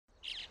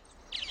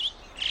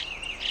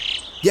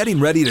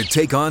Getting ready to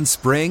take on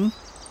spring?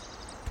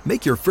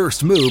 Make your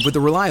first move with the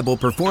reliable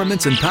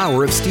performance and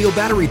power of Steel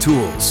battery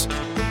tools.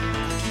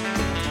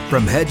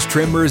 From hedge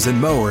trimmers and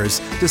mowers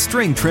to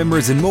string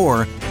trimmers and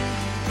more,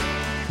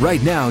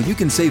 right now you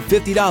can save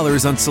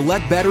 $50 on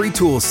select battery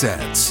tool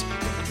sets.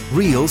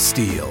 Real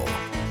Steel.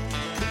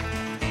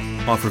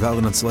 Offer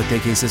valid on select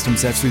AK system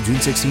sets through June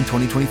 16,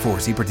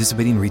 2024. See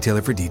participating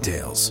retailer for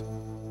details.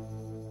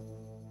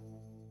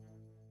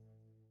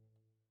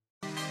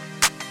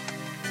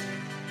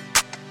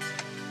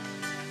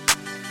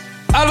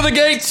 Out of the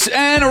gates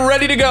and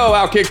ready to go.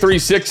 Outkick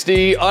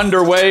 360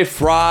 underway.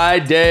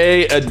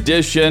 Friday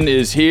edition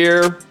is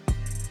here.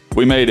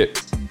 We made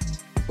it.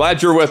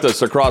 Glad you're with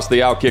us across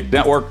the Outkick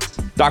network.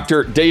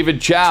 Dr.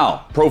 David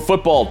Chow, Pro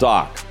Football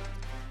Doc,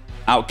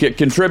 Outkick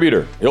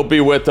contributor. He'll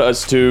be with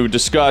us to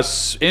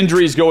discuss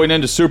injuries going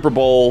into Super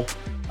Bowl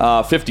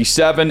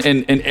 57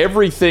 and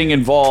everything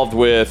involved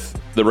with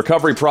the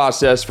recovery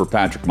process for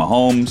Patrick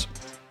Mahomes,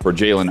 for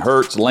Jalen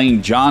Hurts,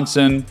 Lane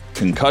Johnson.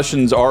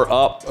 Concussions are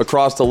up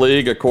across the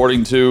league,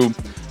 according to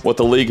what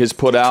the league has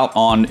put out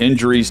on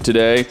injuries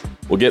today.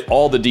 We'll get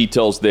all the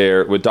details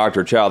there with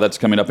Dr. Chow. That's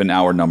coming up in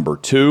hour number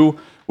 2.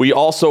 We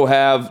also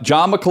have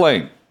John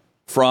McClain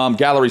from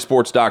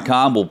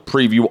GallerySports.com. We'll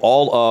preview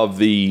all of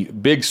the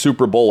big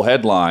Super Bowl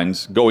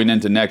headlines going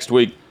into next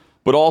week,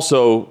 but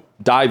also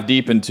dive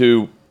deep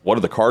into what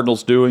are the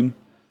Cardinals doing.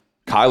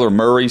 Kyler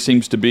Murray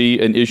seems to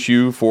be an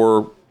issue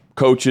for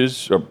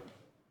coaches or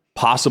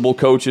possible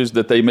coaches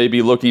that they may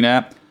be looking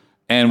at,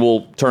 and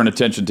we'll turn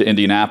attention to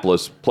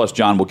Indianapolis. Plus,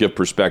 John will give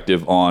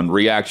perspective on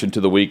reaction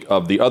to the week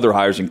of the other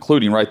hires,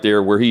 including right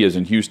there where he is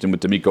in Houston with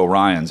DeMeco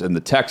Ryans and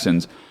the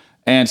Texans.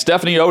 And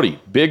Stephanie Odie,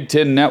 Big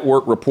Ten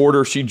Network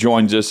reporter, she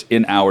joins us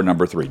in hour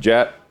number 3.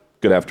 Jet,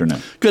 good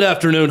afternoon. Good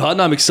afternoon, Hutton.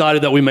 I'm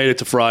excited that we made it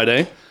to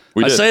Friday.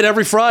 I say it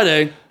every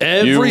Friday.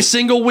 Every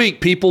single week,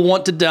 people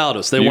want to doubt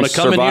us. They want to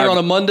come in here on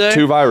a Monday.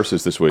 2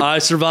 viruses this week. I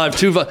survived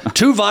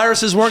 2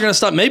 viruses. Weren't going to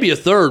stop. Maybe a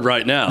third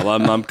right now.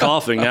 I'm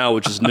coughing now,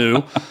 which is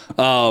new.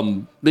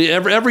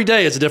 Every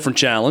day is a different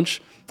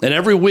challenge. And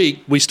every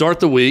week, we start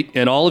the week,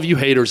 and all of you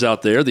haters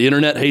out there, the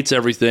internet hates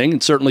everything,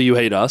 and certainly you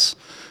hate us.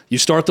 You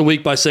start the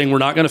week by saying we're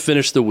not going to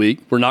finish the week.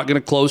 We're not going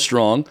to close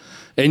strong.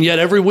 And yet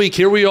every week,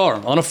 here we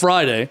are on a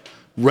Friday,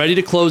 ready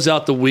to close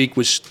out the week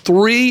with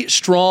 3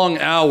 strong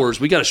hours.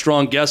 We got a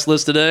strong guest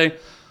list today.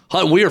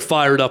 We are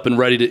fired up and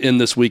ready to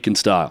end this week in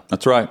style.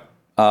 That's right.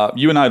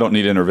 You and I don't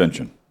need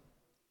intervention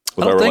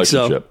with our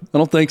relationship. I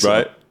don't think so.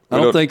 Right? I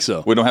don't think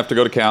so. We don't have to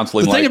go to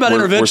counseling. The thing about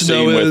intervention,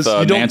 though, is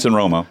with Nance and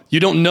Romo.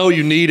 You don't know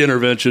you need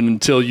intervention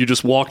until you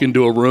just walk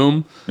into a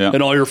room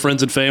and all your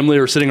friends and family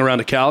are sitting around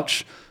a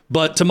couch.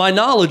 But to my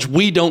knowledge,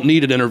 we don't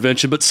need an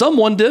intervention, but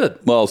someone did.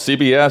 Well,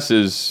 CBS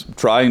is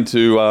trying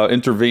to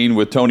intervene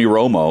with Tony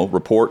Romo,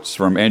 reports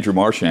from Andrew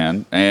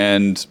Marchand.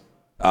 And,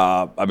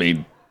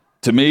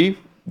 to me,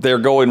 they're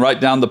going right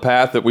down the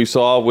path that we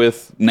saw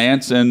with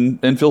Nance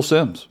and Phil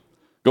Simms,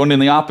 going in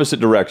the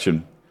opposite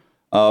direction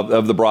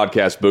of the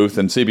broadcast booth.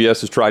 And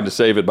CBS is trying to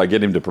save it by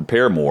getting him to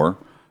prepare more.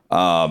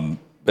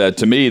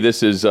 To me,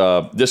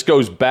 this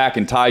goes back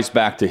and ties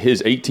back to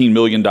his $18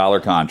 million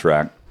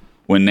contract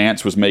when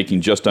Nance was making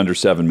just under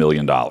 $7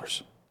 million.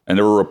 And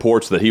there were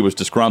reports that he was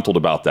disgruntled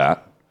about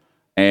that.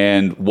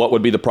 And what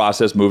would be the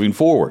process moving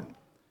forward?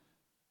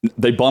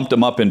 They bumped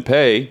him up in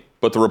pay,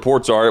 but the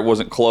reports are it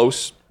wasn't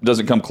close,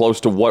 doesn't come close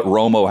to what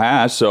Romo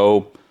has.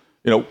 So,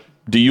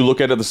 do you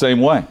look at it the same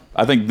way?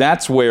 I think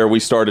that's where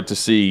we started to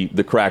see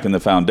the crack in the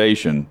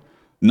foundation,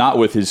 not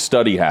with his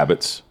study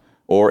habits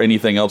or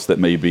anything else that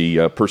may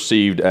be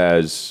perceived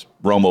as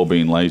Romo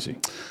being lazy.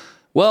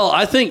 Well,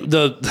 I think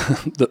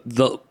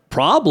the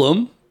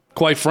problem,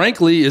 quite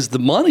frankly, is the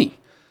money.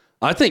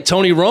 I think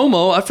Tony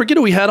Romo, I forget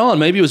who he had on.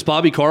 Maybe it was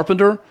Bobby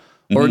Carpenter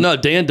or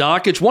Dan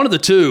Dockich. One of the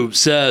two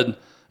said,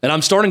 and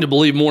I'm starting to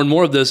believe more and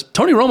more of this,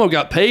 Tony Romo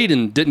got paid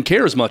and didn't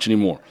care as much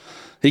anymore.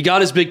 He got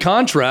his big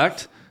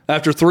contract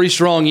after 3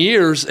 strong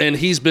years, and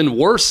he's been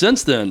worse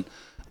since then.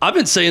 I've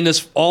been saying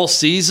this all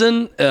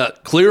season.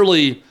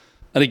 Clearly,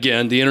 and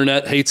again, the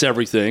internet hates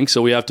everything,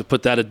 so we have to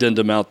put that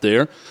addendum out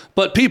there.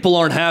 But people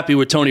aren't happy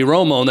with Tony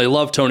Romo, and they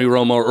love Tony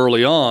Romo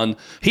early on.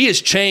 He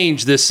has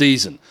changed this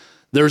season.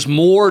 There's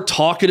more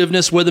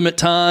talkativeness with him at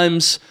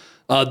times.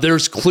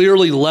 There's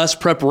clearly less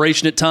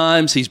preparation at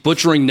times. He's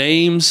butchering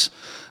names.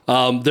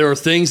 There are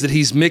things that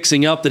he's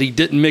mixing up that he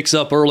didn't mix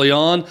up early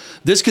on.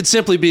 This could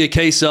simply be a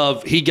case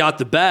of he got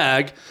the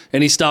bag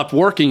and he stopped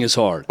working as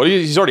hard. Well,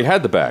 he's already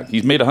had the bag.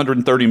 He's made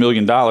 $130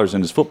 million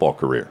in his football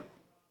career.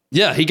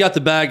 Yeah, he got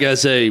the bag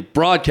as a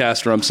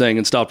broadcaster, I'm saying,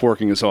 and stopped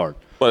working as hard.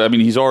 But,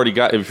 he's already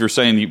got, if you're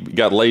saying he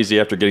got lazy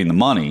after getting the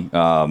money,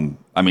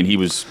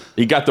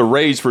 he got the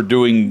raise for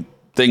doing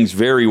things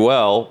very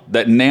well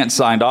that Nance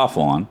signed off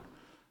on.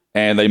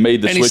 and they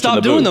made the switch. And he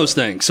stopped doing those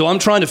things. So I'm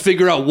trying to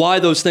figure out why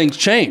those things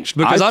changed,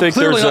 because I'm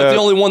clearly not the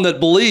only one that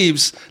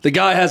believes the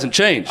guy hasn't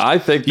changed. I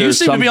think you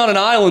seem to be on an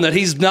island that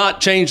he's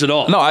not changed at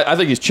all. No, I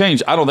think he's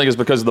changed. I don't think it's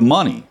because of the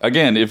money.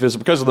 Again, if it's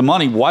because of the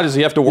money, why does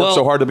he have to work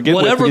so hard to begin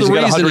with? Because he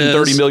got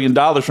 $130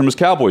 million from his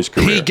Cowboys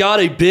career. He got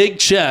a big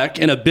check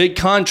and a big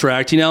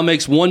contract. He now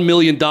makes $1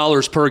 million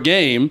per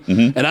game.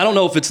 And I don't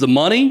know if it's the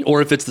money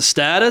or if it's the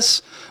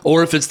status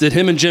or if it's that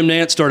him and Jim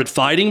Nantz started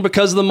fighting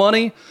because of the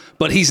money,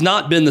 but he's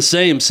not been the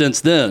same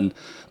since then.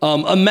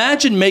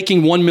 Imagine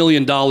making $1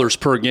 million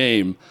per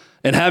game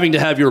and having to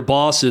have your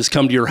bosses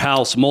come to your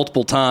house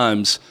multiple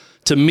times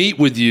to meet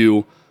with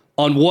you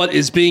on what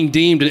is being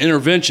deemed an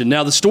intervention.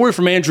 Now, the story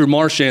from Andrew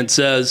Marchand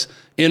says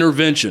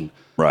intervention.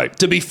 Right.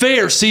 To be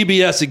fair,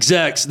 CBS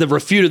execs have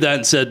refuted that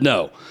and said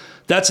no.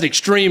 That's an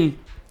extreme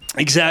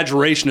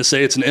exaggeration to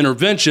say it's an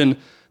intervention.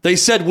 They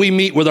said we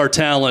meet with our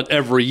talent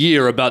every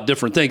year about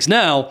different things.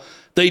 Now,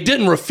 they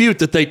didn't refute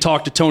that they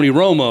talked to Tony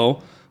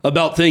Romo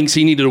about things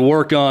he needed to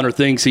work on or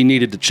things he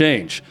needed to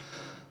change.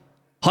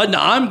 Hutton,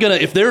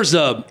 if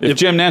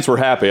Jim Nantz were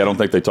happy, I don't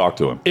think they talked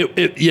to him.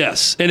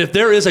 Yes. And if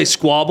there is a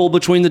squabble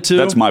between the two.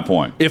 That's my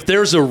point. If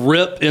there's a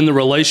rip in the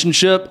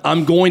relationship,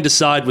 I'm going to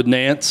side with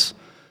Nantz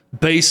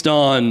based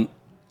on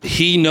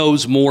he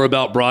knows more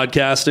about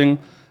broadcasting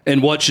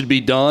and what should be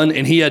done.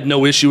 And he had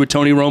no issue with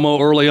Tony Romo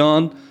early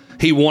on.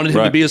 He wanted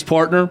him to be his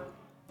partner.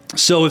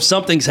 So if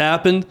something's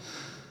happened,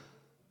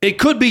 it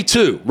could be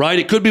two, right?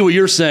 It could be what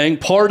you're saying.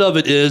 Part of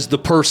it is the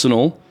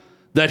personal,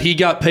 that he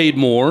got paid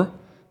more.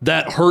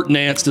 That hurt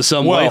Nantz to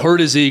some way, hurt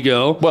his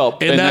ego. Well,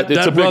 and that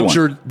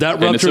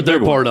ruptured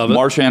their part of it.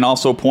 Marchand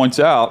also points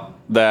out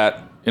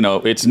that,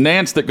 it's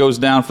Nantz that goes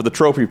down for the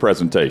trophy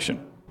presentation.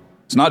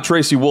 It's not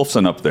Tracy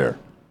Wolfson up there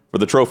for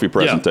the trophy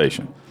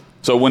presentation. Yeah.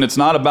 So when it's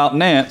not about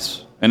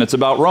Nantz and it's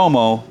about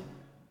Romo,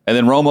 and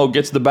then Romo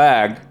gets the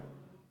bag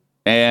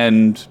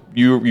and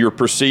you're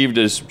perceived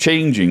as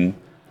changing,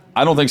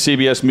 I don't think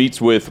CBS meets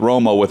with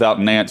Romo without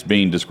Nantz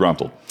being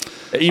disgruntled,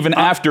 even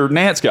after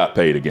Nantz got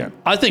paid again.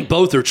 I think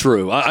both are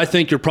true. I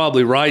think you're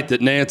probably right that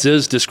Nantz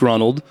is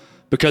disgruntled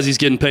because he's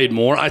getting paid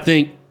more. I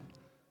think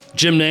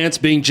Jim Nantz,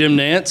 being Jim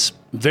Nantz,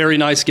 very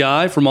nice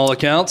guy from all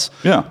accounts,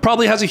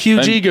 probably has a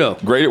huge ego.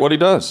 Great at what he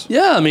does.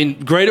 Yeah,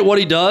 great at what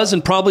he does,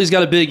 and probably he's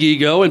got a big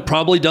ego and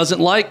probably doesn't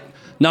like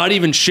not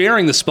even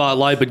sharing the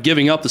spotlight but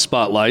giving up the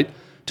spotlight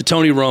to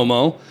Tony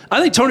Romo. I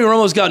think Tony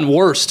Romo's gotten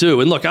worse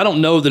too. And look, I don't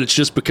know that it's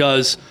just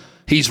because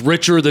he's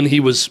richer than he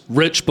was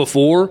rich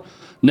before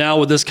now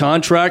with this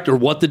contract or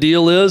what the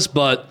deal is,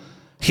 but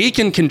he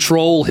can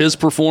control his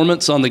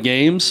performance on the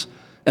games,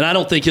 and I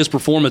don't think his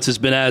performance has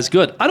been as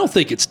good. I don't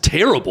think it's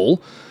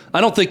terrible. I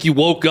don't think you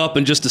woke up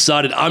and just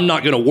decided, I'm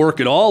not going to work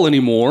at all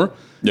anymore,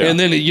 and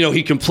then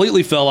he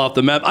completely fell off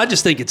the map. I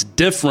just think it's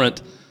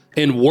different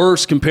and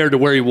worse compared to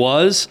where he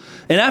was.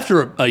 And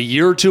after a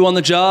year or two on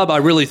the job, I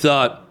really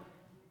thought,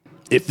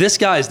 if this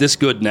guy is this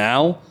good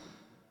now,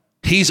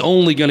 he's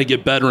only going to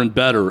get better and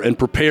better and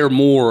prepare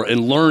more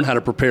and learn how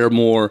to prepare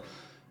more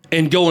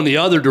and go in the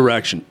other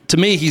direction. To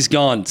me, he's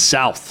gone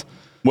south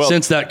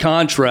since that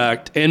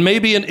contract, and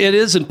maybe it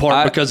is in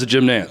part because of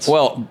Jim Nantz.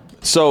 Well,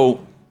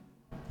 so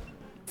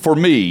for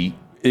me,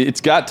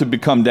 it's got to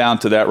come down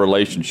to that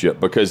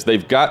relationship because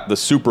they've got the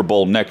Super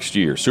Bowl next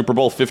year, Super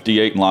Bowl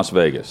 58 in Las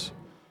Vegas.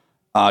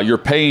 You're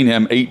paying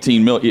him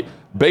 $18 million.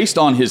 Based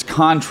on his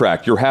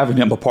contract, you're having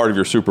him a part of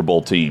your Super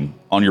Bowl team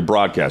on your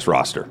broadcast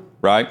roster,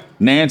 right?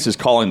 Nantz is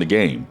calling the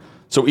game.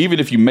 So even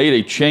if you made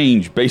a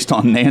change based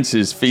on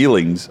Nantz's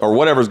feelings or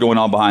whatever's going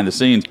on behind the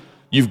scenes,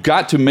 you've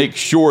got to make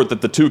sure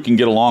that the two can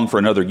get along for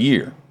another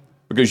year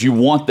because you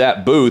want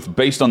that booth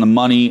based on the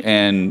money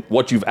and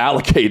what you've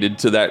allocated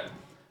to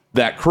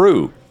that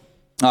crew.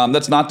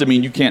 That's not to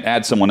mean you can't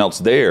add someone else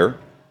there,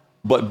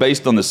 but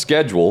based on the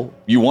schedule,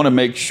 you want to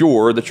make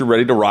sure that you're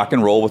ready to rock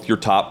and roll with your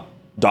top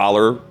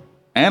dollar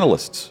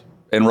analysts,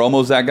 and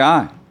Romo's that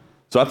guy.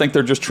 So I think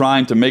they're just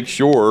trying to make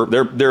sure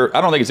they're I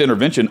don't think it's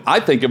intervention.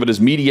 I think of it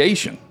as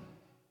mediation.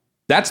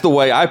 That's the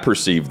way I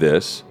perceive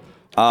this.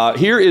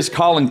 Here is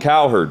Colin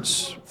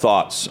Cowherd's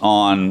thoughts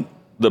on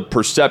the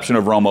perception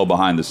of Romo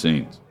behind the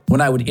scenes. When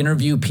I would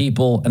interview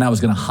people and I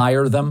was going to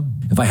hire them,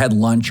 if I had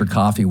lunch or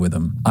coffee with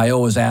them, I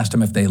always asked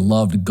them if they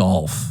loved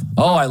golf.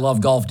 Oh, I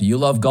love golf. Do you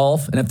love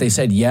golf? And if they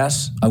said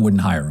yes, I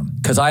wouldn't hire them.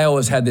 Because I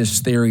always had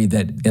this theory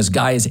that as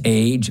guys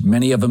age,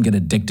 many of them get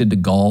addicted to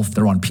golf.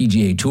 They're on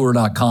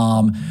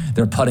PGAtour.com.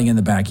 They're putting in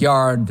the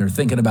backyard. They're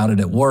thinking about it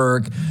at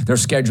work. They're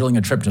scheduling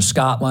a trip to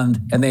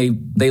Scotland. And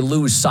they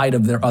lose sight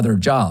of their other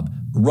job.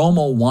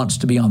 Romo wants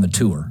to be on the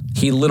tour.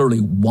 He literally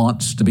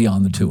wants to be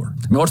on the tour.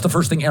 I mean, what's the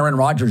first thing Aaron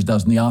Rodgers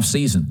does in the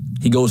offseason?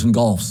 He goes and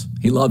golfs.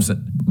 He loves it.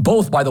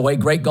 Both, by the way,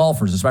 great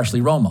golfers,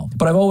 especially Romo.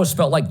 But I've always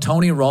felt like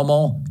Tony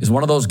Romo is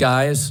one of those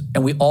guys,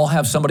 and we all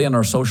have somebody in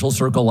our social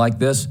circle like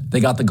this.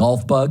 They got the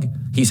golf bug.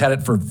 He's had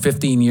it for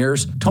 15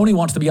 years. Tony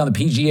wants to be on the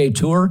PGA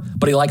Tour,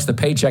 but he likes the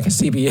paycheck at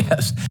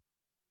CBS.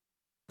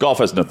 Golf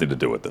has nothing to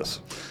do with this.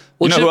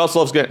 Well, who else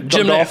loves golf?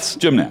 Jim Nantz.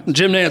 Jim Nantz.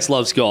 Jim Nantz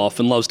loves golf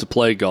and loves to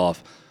play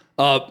golf.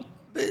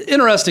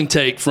 Interesting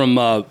take from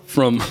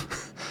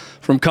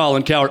from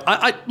Colin Cowherd.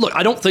 Look,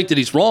 I don't think that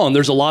he's wrong.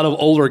 There's a lot of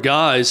older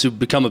guys who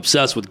become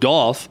obsessed with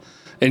golf,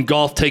 and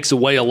golf takes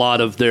away a lot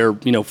of their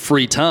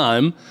free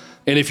time.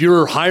 And if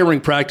your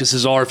hiring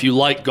practices are, if you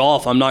like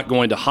golf, I'm not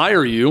going to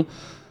hire you.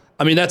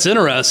 I mean, that's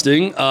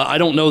interesting. I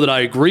don't know that I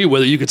agree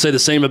with it. You could say the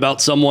same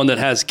about someone that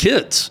has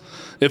kids,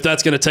 if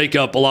that's going to take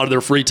up a lot of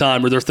their free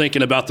time or they're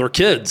thinking about their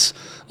kids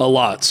a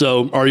lot.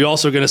 So are you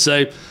also going to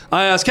say,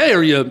 I ask, hey,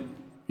 are you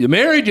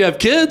married? You have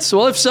kids?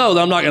 Well, if so,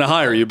 then I'm not going to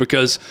hire you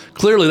because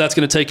clearly that's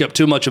going to take up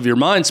too much of your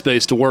mind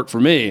space to work for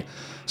me.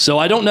 So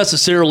I don't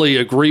necessarily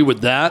agree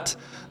with that.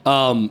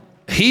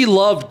 He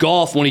loved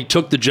golf when he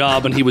took the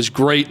job, and he was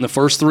great in the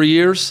first 3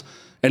 years,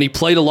 and he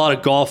played a lot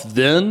of golf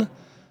then.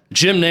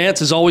 Jim Nantz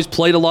has always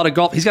played a lot of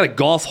golf. He's got a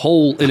golf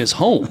hole in his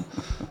home.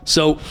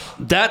 So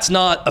that's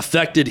not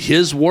affected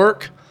his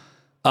work.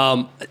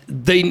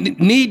 They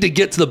need to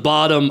get to the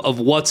bottom of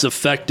what's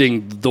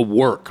affecting the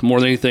work more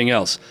than anything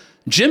else.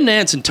 Jim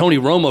Nantz and Tony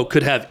Romo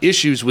could have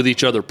issues with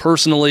each other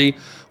personally,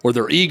 or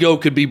their ego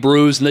could be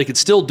bruised, and they could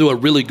still do a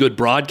really good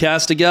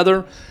broadcast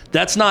together.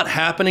 That's not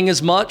happening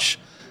as much.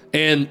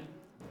 And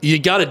you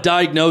got to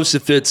diagnose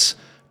if it's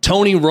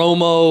Tony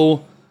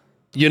Romo,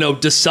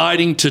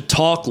 deciding to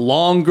talk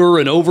longer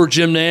and over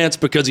Jim Nantz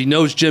because he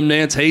knows Jim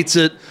Nantz hates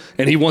it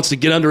and he wants to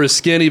get under his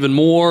skin even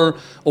more,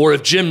 or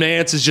if Jim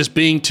Nantz is just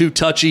being too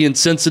touchy and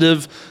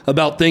sensitive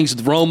about things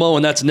with Romo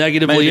and that's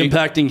negatively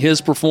impacting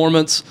his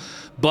performance.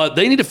 But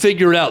they need to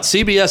figure it out.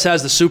 CBS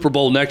has the Super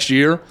Bowl next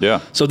year. Yeah.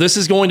 So this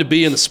is going to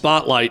be in the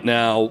spotlight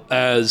now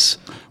as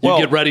you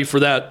get ready for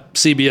that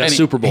CBS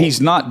Super Bowl.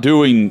 He's not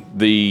doing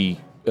the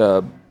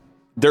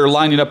they're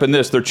lining up in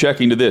this, they're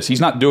checking to this.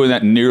 He's not doing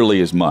that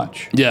nearly as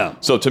much. Yeah.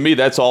 So to me,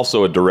 that's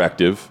also a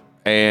directive.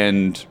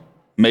 And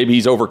maybe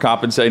he's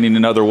overcompensating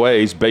in other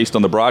ways based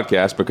on the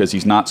broadcast because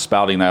he's not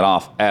spouting that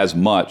off as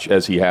much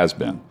as he has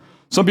been.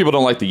 Some people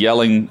don't like the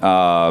yelling,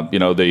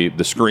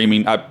 the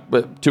screaming.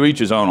 But to each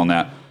his own on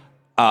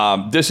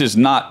that. This is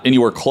not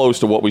anywhere close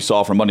to what we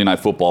saw from Monday Night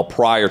Football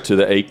prior to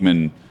the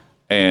Aikman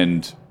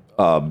and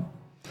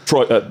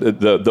Troy,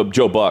 the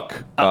Joe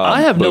Buck.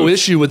 I have no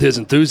issue with his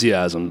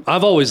enthusiasm.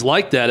 I've always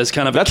liked that as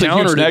kind of that's a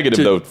counter. That's a huge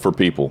negative, though, for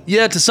people.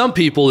 Yeah, to some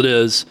people it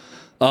is.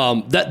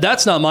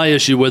 That's not my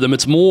issue with him.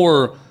 It's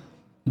more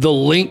the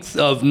length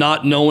of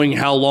not knowing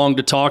how long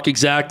to talk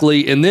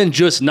exactly, and then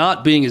just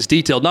not being as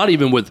detailed. Not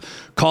even with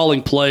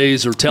calling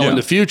plays or telling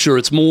the future.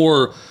 It's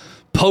more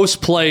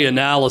post-play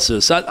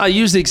analysis. I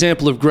use the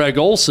example of Greg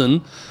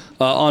Olsen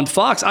on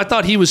Fox. I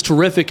thought he was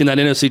terrific in that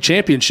NFC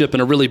Championship in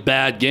a really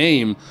bad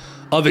game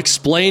of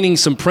explaining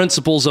some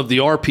principles of the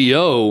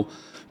RPO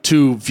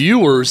to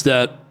viewers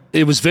that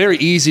it was very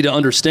easy to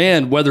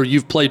understand whether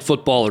you've played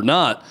football or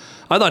not.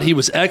 I thought he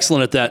was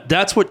excellent at that.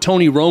 That's what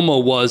Tony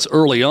Romo was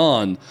early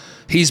on.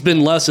 He's been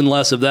less and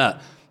less of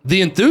that.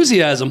 The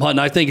enthusiasm, Hutton,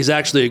 I think is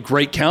actually a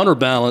great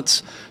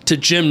counterbalance to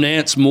Jim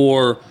Nantz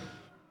more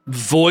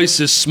voice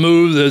as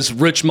smooth as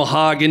rich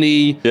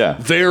mahogany. Yeah.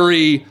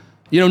 Very,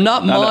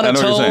 not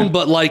monotone,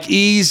 but like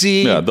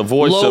easy. Yeah, the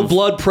voice low of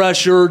blood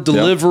pressure,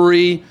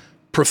 delivery,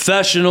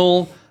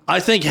 professional. I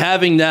think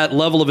having that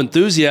level of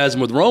enthusiasm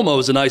with Romo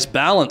is a nice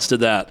balance to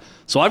that.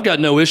 So I've got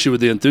no issue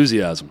with the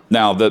enthusiasm.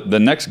 Now, the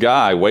next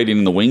guy waiting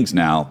in the wings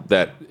now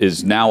that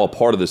is now a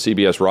part of the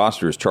CBS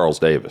roster is Charles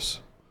Davis.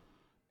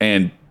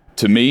 And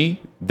to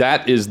me,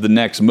 that is the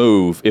next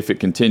move if it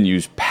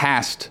continues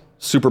past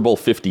Super Bowl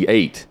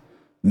 58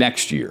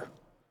 next year.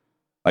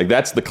 Like,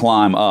 that's the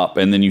climb up,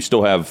 and then you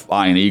still have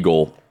Ian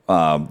Eagle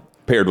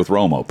paired with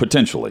Romo,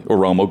 potentially. Or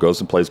Romo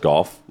goes and plays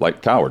golf,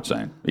 like Cowherd's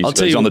saying.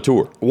 He's on the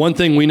tour. One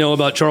thing we know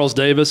about Charles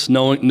Davis,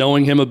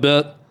 knowing him a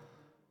bit,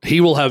 he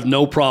will have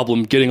no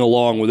problem getting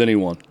along with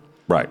anyone.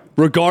 Right.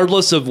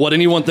 Regardless of what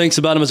anyone thinks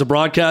about him as a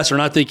broadcaster,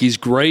 and I think he's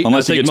great.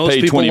 Unless I think he gets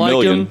paid $20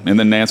 million, and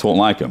then Nantz won't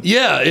like him.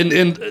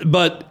 Yeah,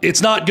 but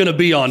it's not going to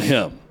be on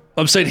him.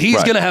 I'm saying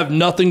he's going to have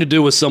nothing to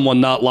do with someone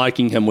not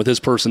liking him with his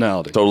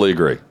personality. Totally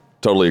agree.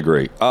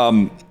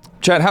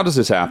 Chad, how does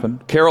this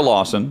happen? Kara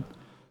Lawson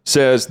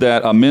says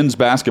that a men's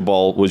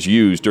basketball was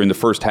used during the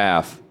first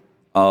half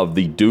of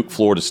the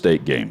Duke-Florida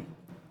State game.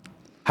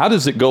 How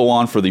does it go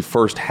on for the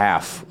first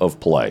half of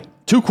play?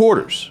 2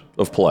 quarters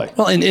of play.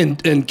 Well,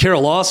 and Kara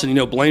Lawson,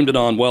 blamed it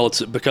on,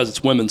 it's because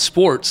it's women's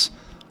sports.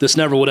 This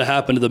never would have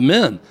happened to the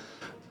men.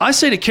 I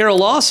say to Kara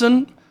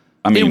Lawson,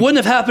 it wouldn't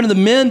have happened to the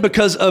men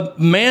because a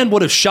man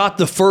would have shot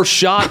the first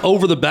shot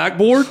over the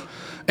backboard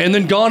and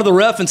then gone to the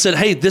ref and said,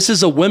 hey, this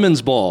is a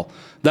women's ball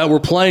that we're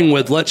playing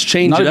with. Let's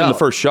change it out. Not even the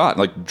first shot,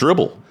 like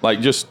dribble.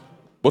 Like just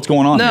what's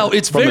going on now, here?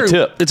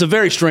 it's a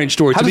very strange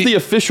story. How does the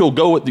official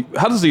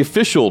how does the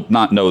official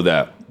not know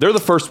that? They're the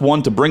first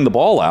one to bring the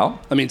ball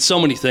out. So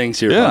many things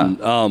here.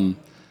 Yeah.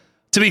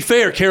 To be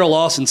fair, Kara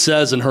Lawson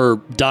says in her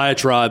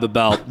diatribe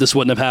about this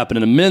wouldn't have happened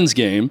in a men's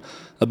game,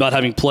 about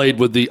having played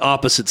with the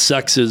opposite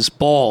sex's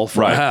ball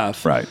for a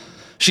half. Right.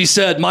 She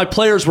said, my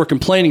players were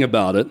complaining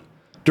about it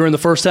during the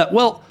first half.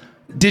 Well,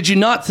 did you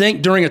not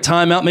think during a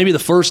timeout, maybe the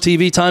first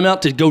TV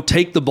timeout, to go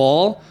take the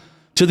ball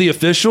to the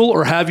official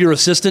or have your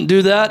assistant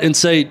do that and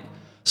say,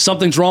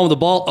 something's wrong with the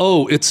ball?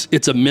 Oh,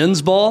 it's a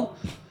men's ball?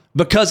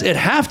 because at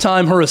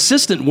halftime, her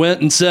assistant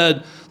went and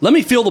said, let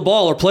me feel the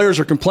ball. Our players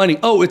are complaining.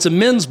 Oh, it's a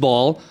men's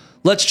ball.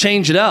 Let's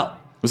change it out.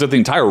 Was that the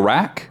entire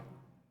rack?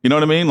 You know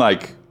what I mean?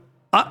 Like,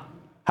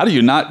 how do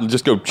you not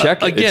just go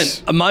check it? Again,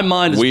 my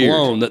mind is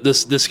blown that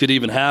this could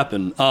even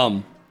happen.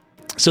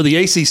 So the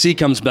ACC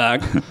comes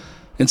back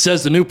and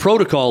says the new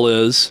protocol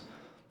is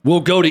we'll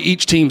go to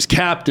each team's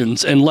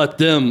captains and let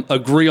them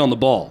agree on the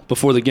ball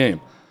before the game.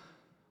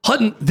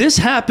 Hutton, this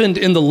happened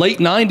in the late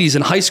 90s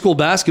in high school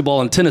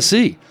basketball in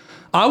Tennessee.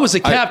 I was a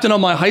captain on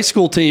my high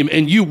school team,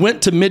 and you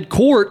went to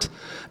midcourt,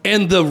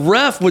 and the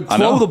ref would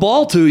throw the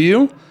ball to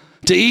you,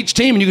 to each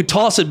team, and you could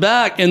toss it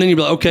back, and then you'd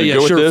be like, okay, yeah,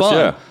 sure,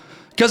 fine.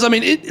 Because, I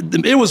mean,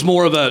 it was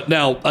more of a,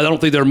 now, I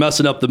don't think they're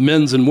messing up the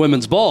men's and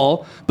women's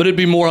ball, but it'd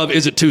be more of,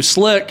 is it too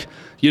slick?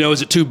 You know,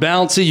 is it too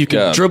bouncy? You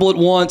can dribble it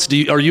once.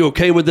 Are you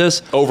okay with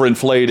this?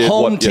 Overinflated.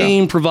 Home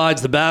team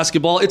provides the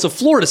basketball. It's a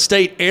Florida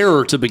State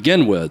error to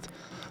begin with,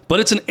 but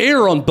it's an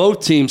error on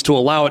both teams to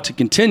allow it to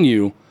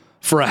continue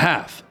for a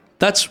half.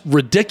 That's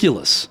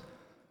ridiculous.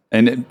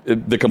 And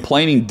the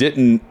complaining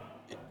didn't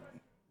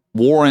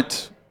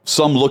warrant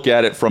some look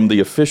at it from the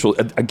official.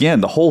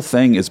 Again, the whole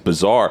thing is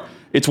bizarre.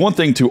 It's one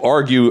thing to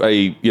argue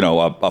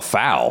a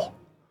foul,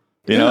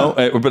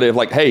 but if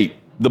like, hey,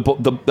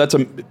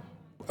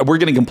 we're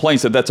getting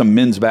complaints that that's a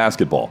men's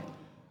basketball.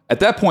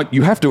 At that point,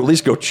 you have to at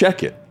least go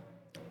check it,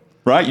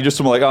 right? You just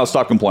like, oh,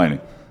 stop complaining.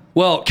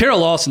 Well, Kara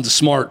Lawson's a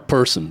smart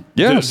person.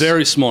 Yes.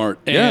 Very smart.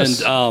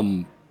 Yes.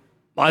 And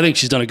I think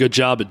she's done a good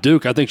job at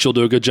Duke. I think she'll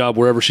do a good job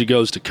wherever she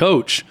goes to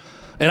coach.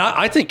 And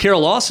I think Kara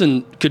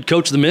Lawson could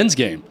coach the men's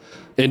game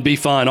and be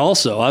fine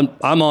also.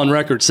 I'm on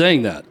record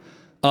saying that.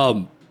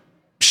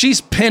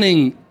 She's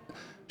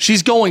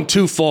going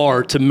too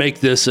far to make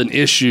this an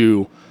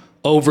issue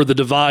over the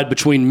divide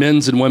between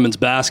men's and women's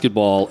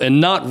basketball and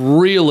not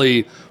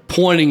really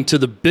pointing to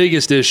the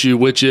biggest issue,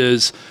 which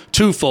is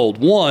twofold.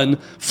 One,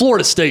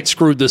 Florida State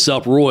screwed this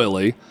up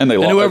royally. And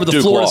whoever the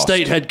Florida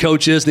State head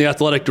coach is and the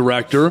athletic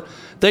director,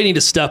 they need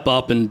to step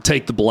up and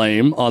take the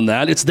blame on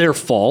that. It's their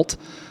fault.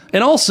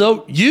 And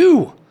also,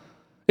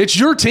 it's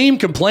your team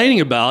complaining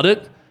about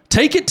it.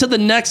 Take it to the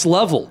next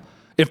level.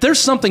 If there's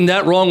something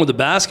that wrong with the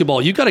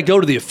basketball, you got to go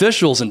to the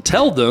officials and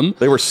tell them.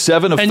 They were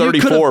 7 of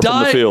 34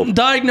 from the field.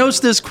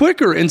 Diagnosed this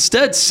quicker.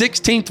 Instead,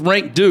 16th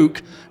ranked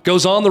Duke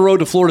goes on the road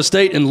to Florida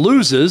State and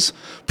loses,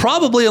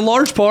 probably in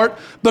large part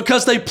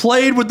because they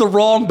played with the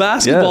wrong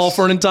basketball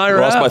for an entire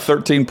half. Lost by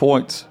 13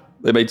 points.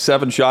 They made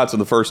 7 shots in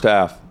the first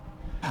half.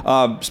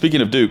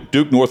 Speaking of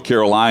Duke, North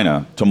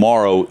Carolina,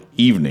 tomorrow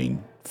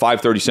evening,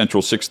 5:30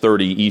 Central,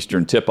 6:30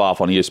 Eastern, tip-off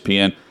on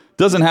ESPN.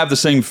 Doesn't have the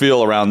same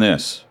feel around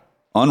this.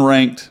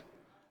 Unranked.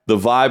 The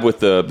vibe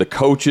with the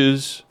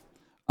coaches,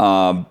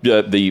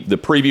 the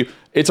preview.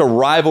 It's a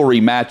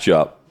rivalry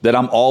matchup that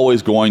I'm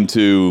always going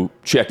to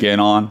check in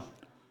on.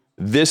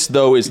 This,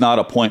 though, is not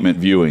appointment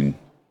viewing.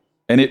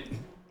 And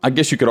I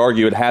guess you could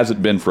argue it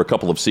hasn't been for a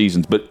couple of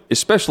seasons, but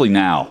especially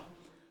now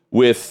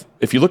if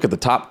you look at the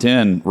top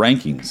 10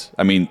 rankings,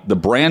 I mean, the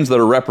brands that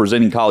are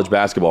representing college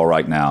basketball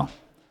right now,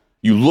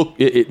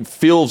 it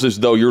feels as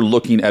though you're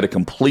looking at a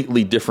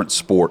completely different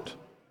sport.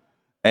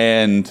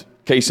 And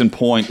case in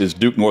point is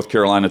Duke, North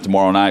Carolina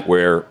tomorrow night,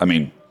 where, I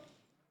mean,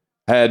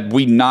 had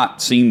we not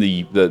seen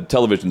the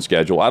television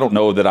schedule, I don't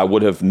know that I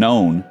would have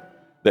known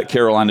that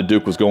Carolina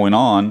Duke was going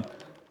on.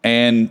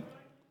 And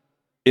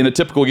in a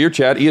typical year,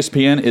 Chad,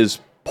 ESPN is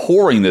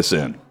pouring this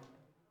in.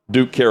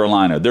 Duke,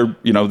 Carolina.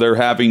 They're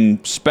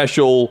having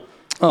special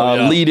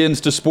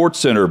lead-ins to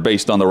SportsCenter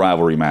based on the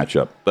rivalry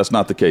matchup. That's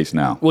not the case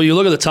now. Well, you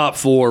look at the top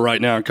 4 right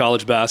now in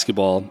college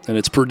basketball, and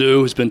it's Purdue,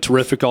 who's been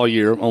terrific all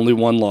year, only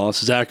 1 loss.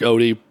 Zach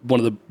Odie,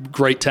 one of the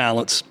great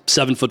talents,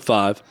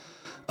 7'5".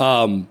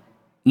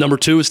 Number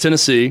 2 is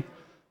Tennessee.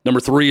 Number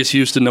 3 is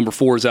Houston. Number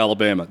 4 is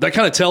Alabama. That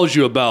kind of tells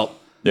you about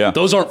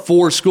those aren't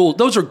 4 schools.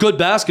 Those are good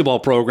basketball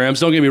programs,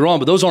 don't get me wrong,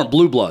 but those aren't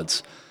blue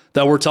bloods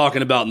that we're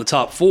talking about in the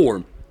top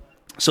 4.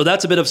 So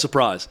that's a bit of a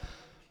surprise.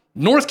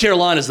 North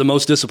Carolina is the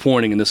most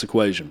disappointing in this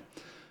equation.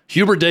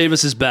 Hubert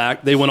Davis is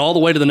back. They went all the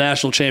way to the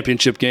national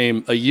championship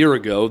game a year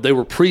ago. They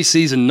were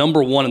preseason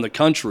number 1 in the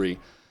country.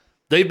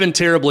 They've been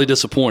terribly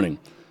disappointing.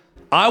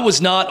 I was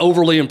not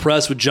overly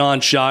impressed with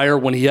John Shire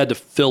when he had to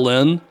fill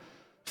in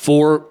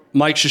for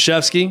Mike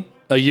Krzyzewski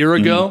a year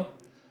ago.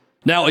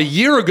 Now, a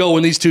year ago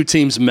when these two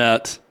teams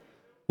met,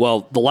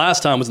 well, the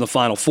last time was in the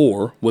Final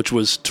Four, which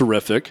was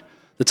terrific.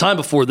 The time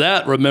before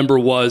that, remember,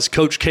 was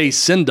Coach K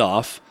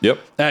send-off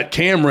at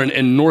Cameron,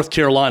 and North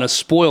Carolina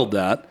spoiled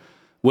that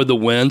with the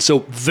win. So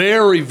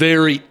very,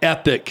 very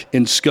epic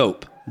in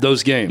scope,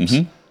 those games.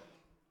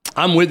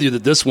 I'm with you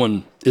that this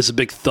one is a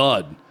big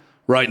thud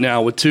right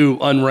now with 2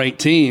 unranked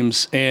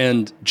teams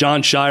and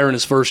John Shire in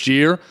his first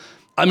year.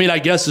 I mean, I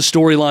guess the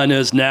storyline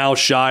is now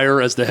Shire,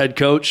 as the head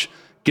coach,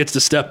 gets to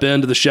step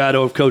into the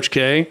shadow of Coach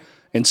K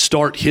and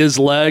start his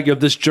leg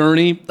of this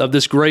journey, of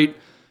this great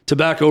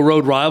Tobacco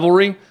Road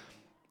rivalry.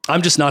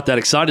 I'm just not that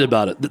excited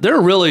about it.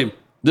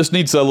 This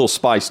needs a little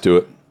spice to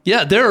it.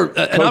 Yeah,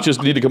 coaches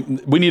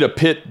we need a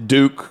Pitt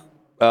Duke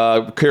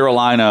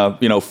Carolina,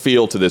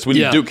 feel to this. We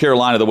need to do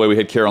Carolina the way we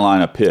had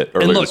Carolina Pitt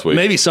earlier this week.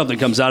 Maybe something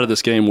comes out of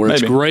this game where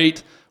it's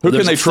great. Who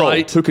can they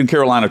troll? Who can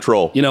Carolina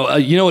troll?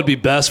 It'd be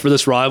best for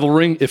this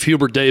rivalry if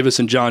Hubert Davis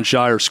and John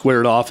Shire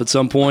squared off at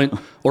some point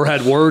or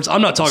had words.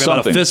 I'm not talking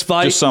about a fist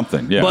fight. Just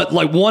something, yeah. But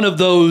like one of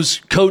those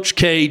Coach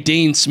K,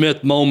 Dean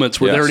Smith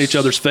moments where they're in each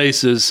other's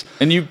faces.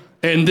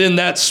 And then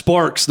that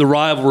sparks the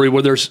rivalry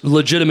where there's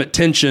legitimate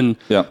tension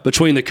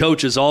between the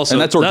coaches also.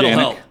 And that's organic.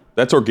 That'll help.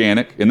 That's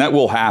organic, and that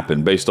will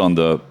happen based on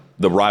the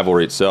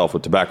rivalry itself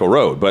with Tobacco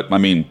Road. But, I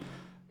mean,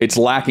 it's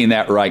lacking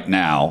that right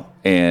now,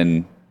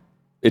 and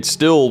it's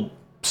still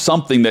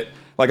something that,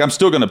 like, I'm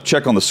still going to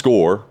check on the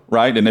score,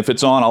 right? And if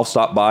it's on, I'll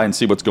stop by and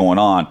see what's going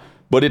on.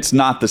 But it's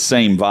not the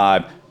same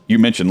vibe. You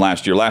mentioned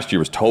last year. Last year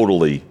was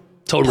totally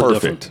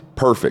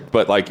perfect.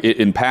 But, like,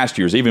 in past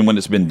years, even when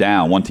it's been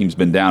down, one team's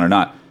been down or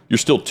not, you're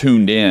still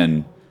tuned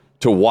in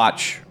to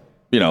watch,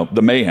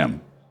 the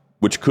mayhem,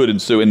 which could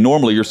ensue. And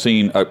normally you're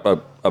seeing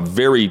a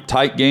very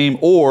tight game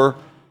or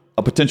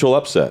a potential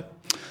upset.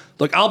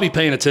 Look, I'll be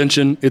paying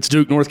attention. It's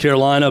Duke, North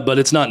Carolina, but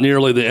it's not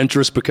nearly the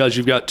interest because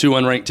you've got two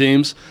unranked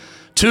teams.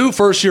 2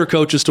 first-year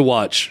coaches to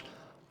watch.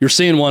 You're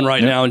seeing one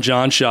right now in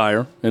John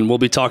Shire, and we'll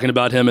be talking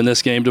about him in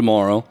this game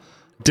tomorrow.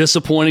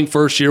 Disappointing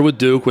first year with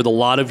Duke with a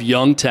lot of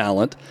young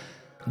talent.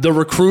 The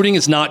recruiting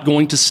is not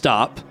going to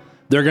stop.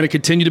 They're going to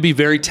continue to be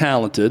very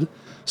talented.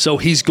 So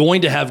he's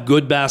going to have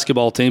good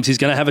basketball teams. He's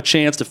going to have a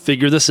chance to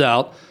figure this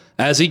out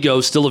as he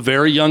goes. Still a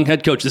very young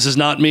head coach. This is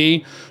not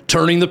me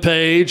turning the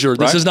page, or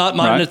this is not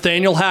my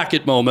Nathaniel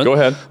Hackett moment. Go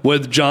ahead.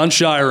 With John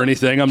Shire or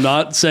anything. I'm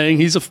not saying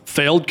he's a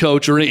failed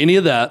coach or any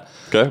of that.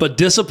 Okay. But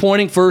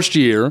disappointing first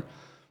year.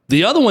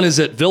 The other one is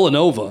at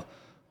Villanova,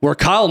 where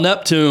Kyle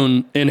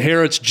Neptune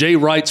inherits Jay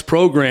Wright's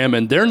program,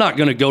 and they're not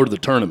going to go to the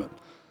tournament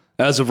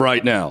as of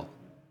right now,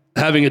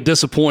 having a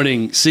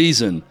disappointing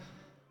season.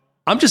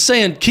 I'm just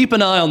saying, keep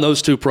an eye on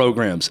those 2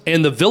 programs.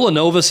 And the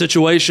Villanova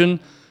situation,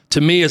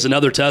 to me, is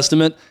another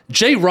testament.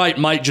 Jay Wright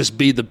might just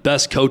be the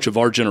best coach of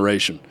our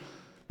generation.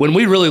 When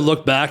we really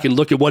look back and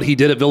look at what he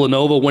did at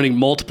Villanova, winning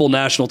multiple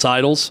national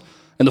titles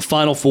and the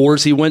Final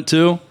Fours he went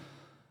to,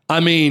 I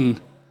mean,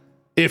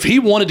 if he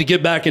wanted to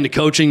get back into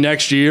coaching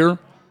next year,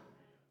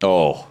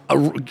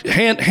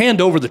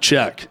 hand over the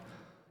check.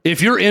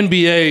 If you're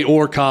NBA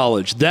or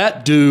college,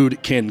 that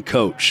dude can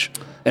coach.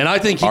 And I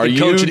think he can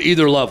coach at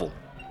either level.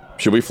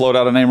 Should we float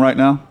out a name right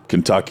now?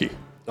 Kentucky.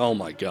 Oh,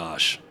 my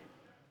gosh.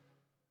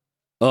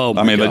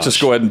 Let's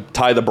just go ahead and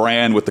tie the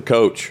brand with the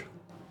coach.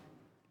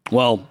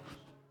 Well,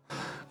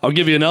 I'll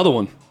give you another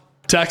one.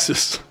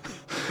 Texas.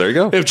 There you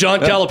go. If John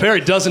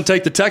Calipari doesn't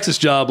take the Texas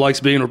job,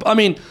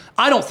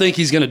 I don't think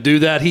he's going to do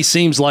that. He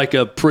seems like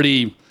a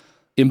pretty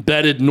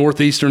embedded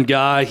Northeastern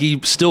guy. He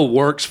still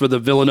works for the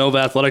Villanova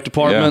athletic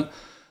department.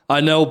 Yeah.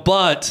 I know,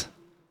 but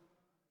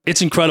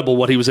it's incredible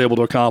what he was able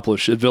to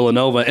accomplish at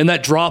Villanova. And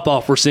that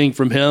drop-off we're seeing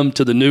from him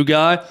to the new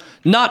guy,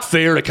 not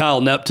fair to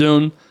Kyle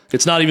Neptune.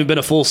 It's not even been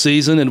a full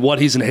season and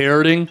what he's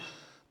inheriting.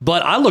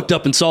 But I looked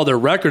up and saw their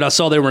record. I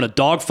saw they were in a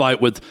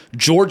dogfight with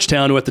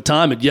Georgetown, who at the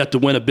time had yet to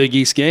win a Big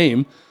East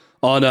game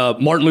on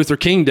Martin Luther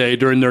King Day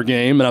during their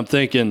game. And I'm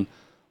thinking,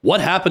 what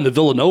happened to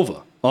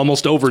Villanova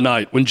almost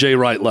overnight when Jay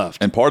Wright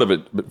left? And part of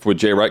it with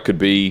Jay Wright could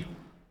be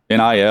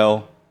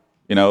NIL,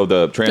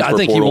 the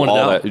transfer portal,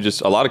 all that.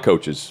 Just a lot of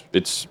coaches,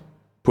 it's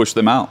pushed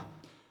them out.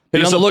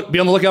 Be on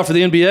the lookout for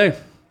the NBA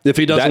if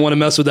he doesn't want to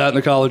mess with that in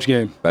the college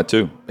game. That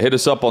too. Hit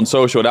us up on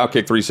social at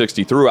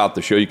Outkick360 throughout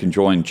the show. You can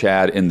join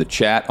Chad in the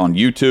chat on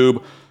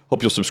YouTube.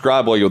 Hope you'll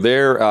subscribe while you're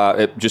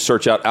there. Just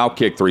search out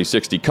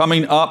Outkick360.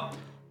 Coming up,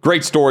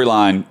 great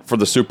storyline for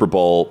the Super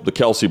Bowl. The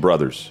Kelsey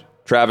brothers,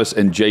 Travis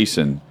and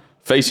Jason,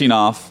 facing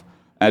off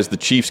as the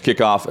Chiefs kick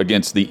off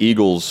against the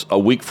Eagles a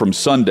week from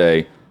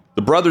Sunday.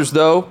 The brothers,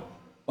 though,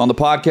 on the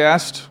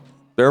podcast,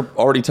 they're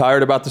already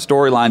tired about the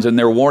storylines, and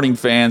they're warning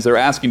fans. They're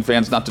asking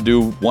fans not to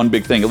do one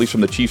big thing, at least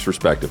from the Chiefs'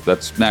 perspective.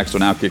 That's next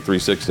on Outkick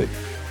 360.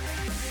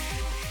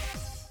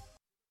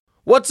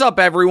 What's up,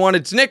 everyone?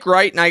 It's Nick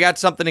Wright, and I got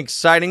something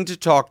exciting to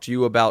talk to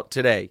you about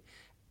today.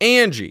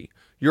 Angie,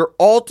 your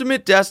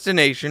ultimate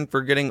destination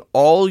for getting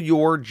all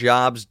your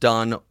jobs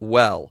done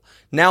well.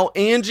 Now,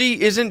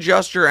 Angie isn't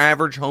just your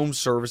average home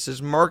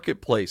services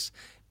marketplace.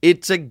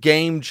 It's a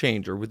game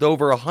changer with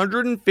over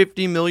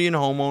 150 million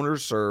homeowners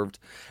served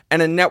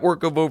and a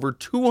network of over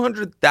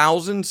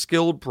 200,000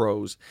 skilled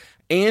pros.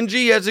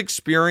 Angie has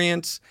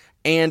experience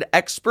and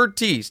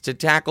expertise to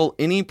tackle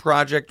any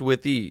project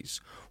with ease.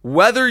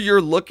 Whether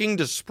you're looking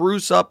to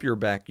spruce up your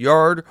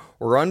backyard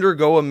or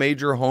undergo a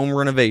major home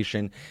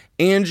renovation,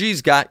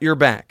 Angie's got your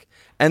back.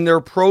 And their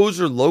pros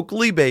are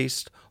locally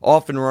based,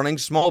 often running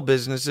small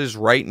businesses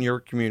right in your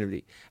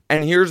community.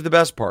 And here's the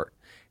best part.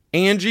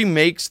 Angie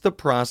makes the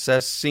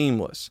process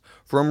seamless.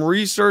 From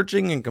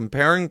researching and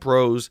comparing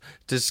pros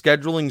to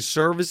scheduling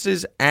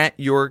services at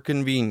your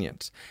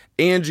convenience,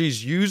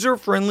 Angie's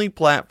user-friendly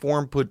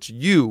platform puts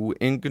you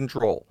in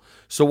control.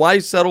 So why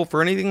settle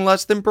for anything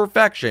less than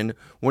perfection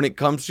when it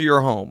comes to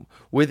your home?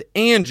 With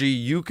Angie,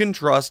 you can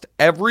trust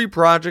every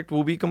project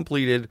will be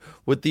completed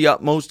with the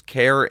utmost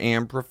care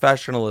and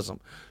professionalism.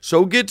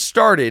 So get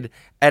started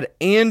at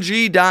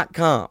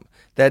Angie.com.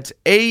 That's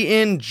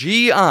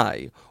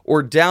ANGI,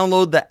 or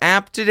download the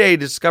app today to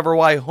discover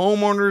why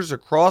homeowners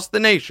across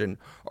the nation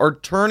are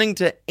turning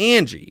to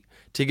Angie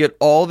to get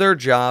all their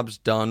jobs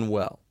done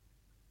well.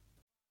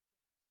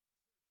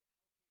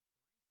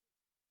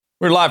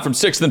 We're live from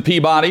 6th and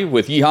Peabody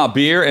with Yeehaw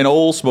Beer and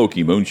Old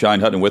Smoky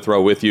Moonshine. Hutton and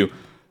Withrow with you.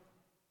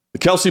 The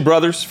Kelsey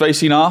brothers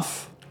facing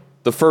off,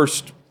 the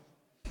first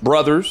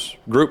brothers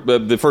group,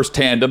 the first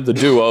tandem, the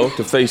duo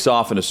to face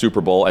off in a Super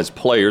Bowl as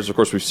players. Of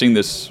course, we've seen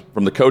this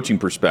from the coaching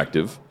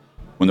perspective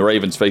when the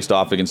Ravens faced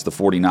off against the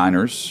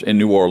 49ers in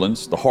New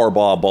Orleans, the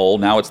Harbaugh Bowl.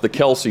 Now it's the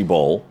Kelsey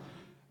Bowl.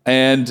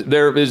 And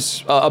there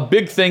is a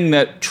big thing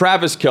that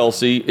Travis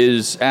Kelce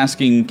is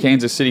asking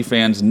Kansas City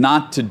fans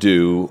not to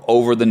do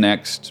over the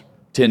next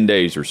 10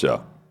 days or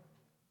so.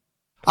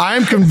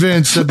 I'm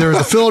convinced that there is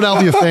a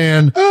Philadelphia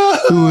fan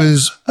who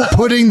is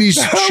putting these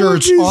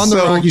shirts on the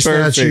Rocky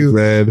statue,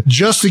 man,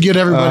 just to get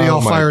everybody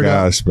all fired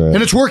up. Man.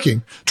 And it's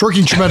working. It's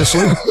working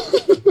tremendously.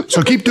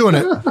 So keep doing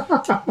it.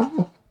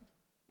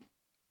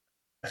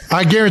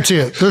 I guarantee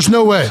it. There's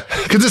no way.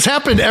 Because this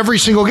happened every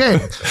single game.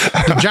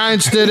 The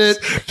Giants did it.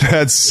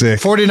 That's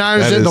sick.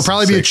 49ers did it. There'll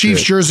probably be a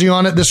Chiefs jersey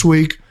on it this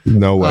week.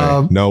 No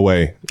way. No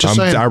way.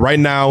 Right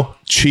now,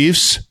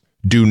 Chiefs,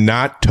 do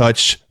not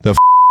touch the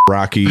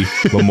Rocky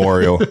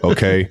Memorial,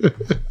 okay?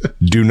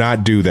 Do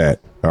not do that,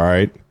 all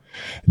right?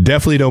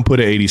 Definitely don't put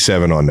an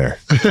 87 on there,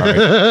 all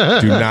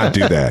right? Do not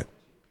do that.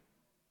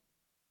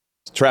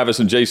 Travis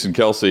and Jason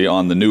Kelce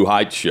on the New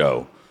Heights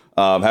show,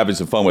 having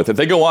some fun with it.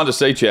 They go on to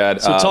say,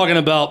 Chad... So talking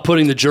about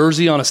putting the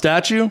jersey on a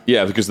statue?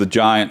 Yeah, because the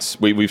Giants,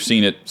 we've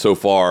seen it so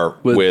far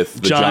with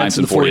the Giants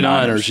and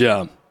 49ers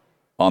yeah,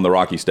 on the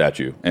Rocky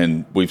statue,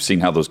 and we've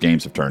seen how those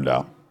games have turned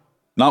out.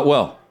 Not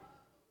well.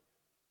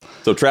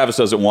 So Travis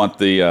doesn't want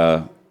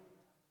the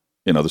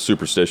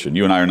superstition.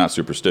 You and I are not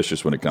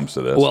superstitious when it comes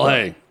to this. Well,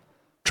 hey,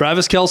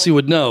 Travis Kelce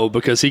would know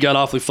because he got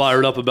awfully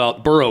fired up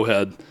about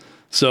Burrowhead.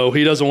 So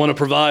he doesn't want to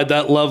provide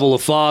that level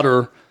of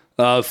fodder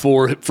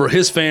for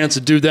his fans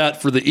to do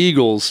that for the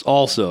Eagles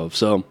also.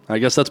 So I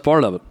guess that's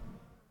part of it.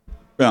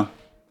 Yeah.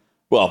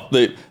 Well,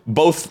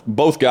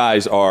 both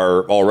guys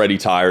are already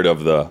tired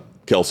of the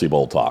Kelce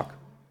Bowl talk.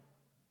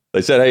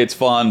 They said, hey, it's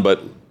fun,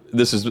 but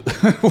this is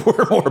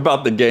we're more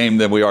about the game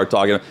than we are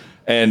talking.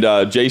 And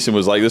Jason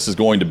was like, this is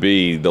going to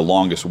be the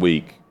longest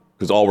week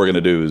because all we're going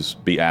to do is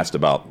be asked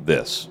about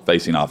this,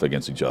 facing off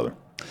against each other.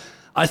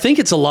 I think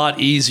it's a lot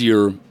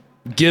easier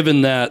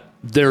given that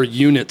their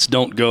units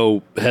don't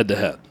go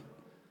head-to-head.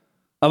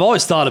 I've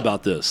always thought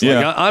about this.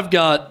 Yeah. Like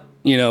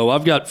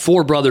I've got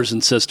 4 brothers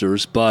and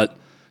sisters, but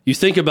you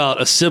think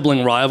about a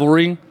sibling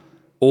rivalry,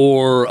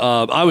 or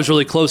I was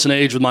really close in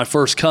age with my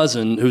first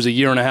cousin who's a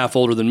year and a half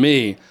older than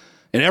me.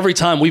 And every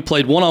time we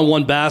played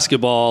one-on-one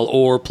basketball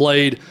or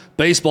played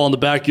baseball in the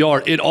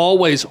backyard, it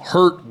always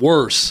hurt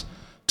worse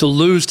to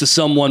lose to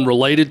someone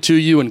related to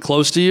you and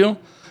close to you,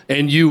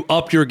 and you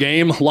up your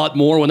game a lot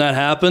more when that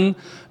happened.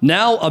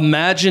 Now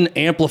imagine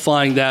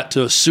amplifying that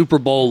to a Super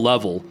Bowl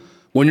level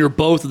when you're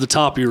both at the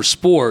top of your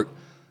sport.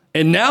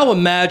 And now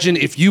imagine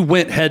if you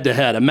went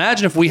head-to-head.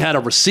 Imagine if we had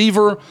a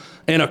receiver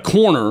and a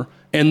corner,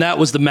 and that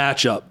was the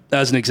matchup,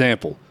 as an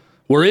example,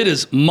 where it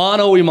is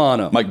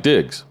mano-a-mano. Mike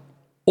Diggs.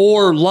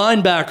 Or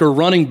linebacker,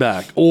 running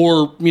back,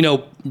 or,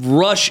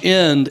 rush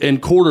end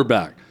and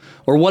quarterback,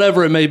 or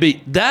whatever it may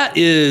be.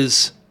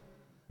 This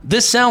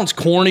sounds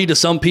corny to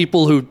some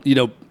people who,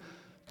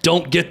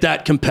 don't get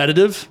that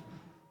competitive,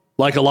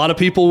 like a lot of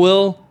people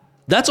will.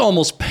 That's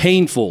almost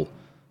painful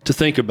to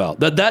think about.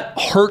 That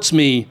hurts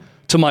me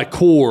to my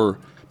core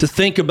to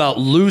think about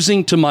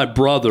losing to my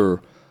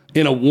brother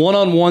in a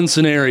one-on-one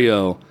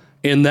scenario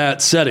in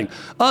that setting.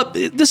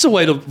 This is a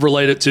way to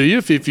relate it to you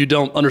if you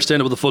don't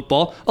understand it with the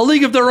football. A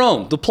league of their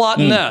own, the plot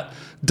in that.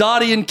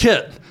 Dottie and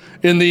Kit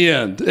in the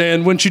end.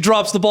 And when she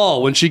drops the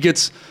ball, when she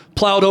gets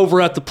plowed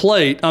over at the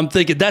plate, I'm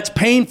thinking that's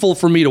painful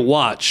for me to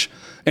watch.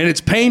 And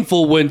it's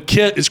painful when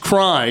Kit is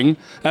crying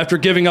after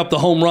giving up the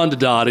home run to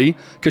Dottie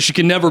because she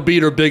can never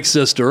beat her big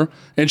sister,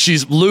 and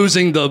she's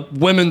losing the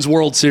Women's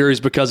World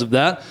Series because of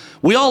that.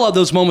 We all have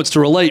those moments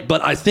to relate,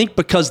 but I think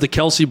because the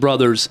Kelce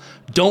brothers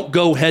don't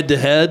go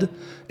head-to-head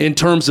in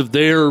terms of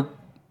their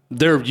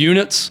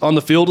units on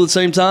the field at the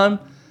same time,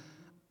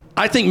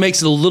 I think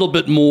makes it a little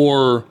bit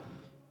more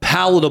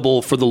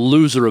palatable for the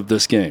loser of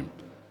this game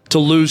to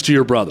lose to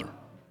your brother.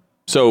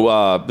 So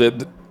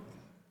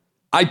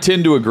I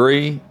tend to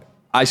agree.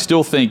 I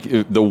still think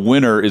the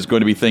winner is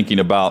going to be thinking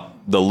about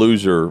the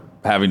loser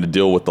having to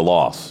deal with the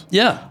loss.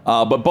 Yeah.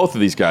 But both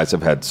of these guys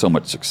have had so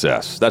much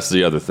success. That's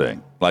the other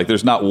thing. Like,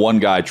 there's not one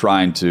guy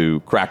trying to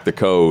crack the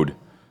code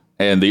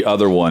and the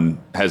other one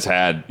has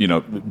had,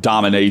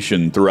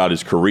 domination throughout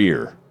his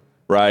career,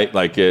 right?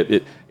 Like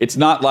it's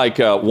not like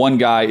one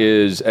guy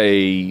is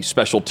a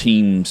special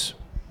teams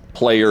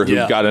player who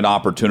got an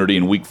opportunity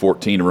in Week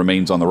 14 and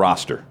remains on the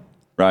roster,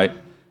 right?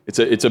 It's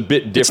a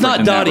bit different. It's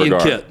not Dottie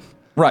and Kit.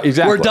 Right,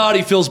 exactly. Where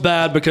Dottie feels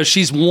bad because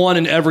she's won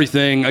in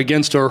everything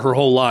against her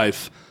whole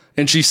life,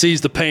 and she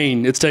sees the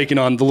pain it's taken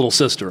on the little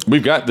sister.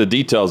 We've got the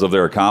details of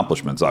their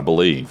accomplishments, I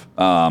believe,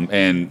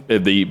 and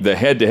the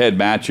head-to-head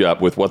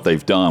matchup with what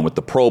they've done with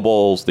the Pro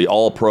Bowls, the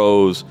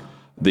All-Pros,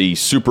 the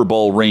Super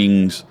Bowl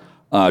rings,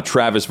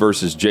 Travis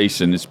versus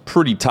Jason is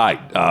pretty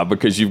tight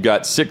because you've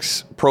got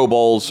 6 Pro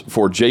Bowls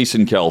for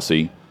Jason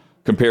Kelce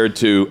compared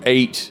to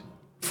 8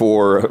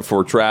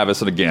 for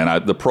Travis. And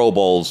again, the Pro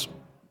Bowls,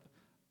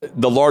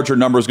 the larger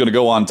number is going to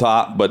go on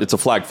top, but it's a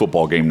flag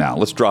football game now.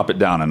 Let's drop it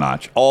down a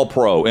notch.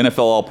 All-Pro, NFL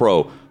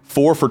All-Pro,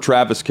 4 for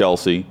Travis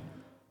Kelce,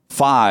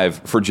 5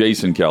 for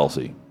Jason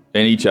Kelce,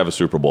 and each have a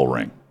Super Bowl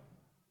ring.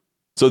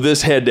 So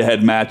this head-to-head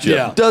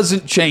matchup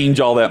doesn't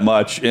change all that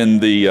much in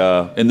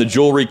the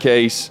jewelry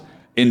case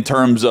in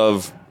terms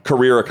of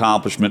career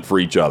accomplishment for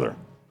each other.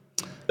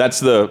 That's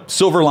the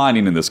silver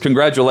lining in this.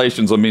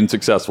 Congratulations on being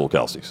successful,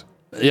 Kelce's.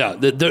 Yeah,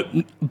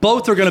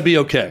 both are going to be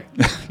okay.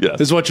 Yes.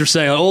 Is what you're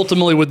saying.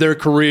 Ultimately, with their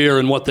career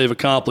and what they've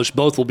accomplished,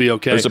 both will be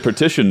okay. There's a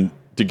petition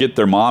to get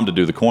their mom to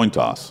do the coin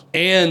toss.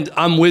 And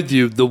I'm with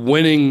you. The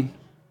winning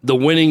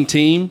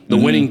team, the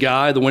winning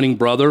guy, the winning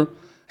brother,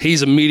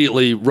 he's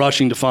immediately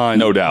rushing to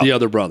find the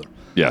other brother.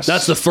 Yes.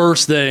 That's the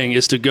first thing,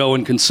 is to go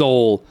and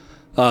console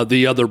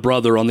the other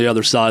brother on the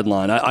other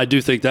sideline. I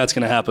do think that's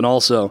going to happen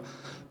also.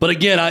 But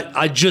again,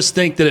 I just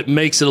think that it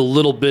makes it a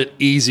little bit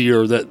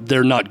easier that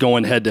they're not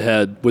going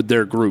head-to-head with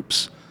their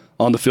groups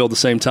on the field at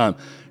the same time.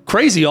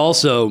 Crazy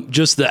also,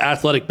 just the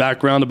athletic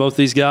background of both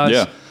these guys.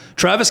 Yeah.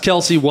 Travis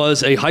Kelce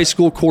was a high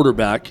school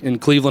quarterback in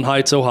Cleveland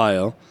Heights,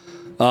 Ohio.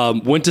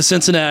 Went to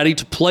Cincinnati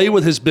to play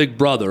with his big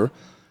brother.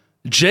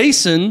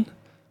 Jason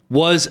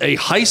was a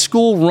high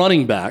school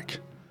running back,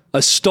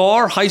 a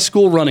star high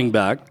school running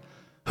back,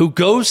 who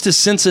goes to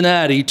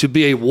Cincinnati to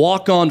be a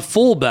walk-on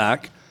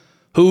fullback,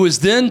 who is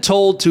then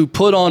told to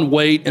put on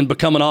weight and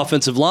become an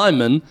offensive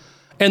lineman,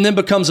 and then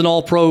becomes an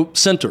all-pro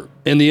center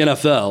in the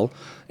NFL.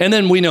 And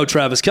then we know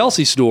Travis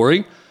Kelce's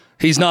story.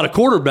 He's not a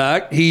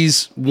quarterback.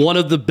 He's one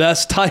of the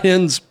best tight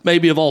ends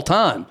maybe of all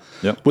time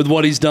with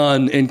what he's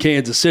done in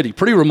Kansas City.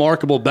 Pretty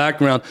remarkable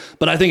background.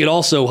 But I think it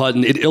also,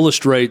 Hutton, it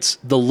illustrates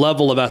the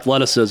level of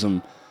athleticism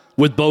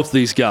with both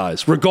these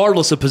guys.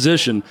 Regardless of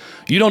position,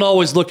 you don't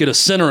always look at a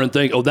center and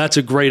think, oh, that's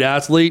a great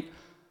athlete.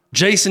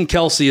 Jason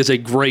Kelce is a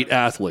great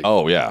athlete.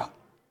 Oh, yeah.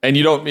 And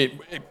you don't,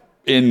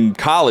 in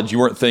college, you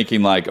weren't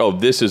thinking like, oh,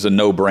 this is a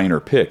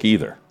no-brainer pick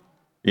either,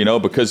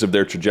 because of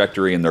their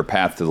trajectory and their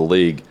path to the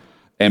league.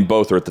 And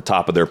both are at the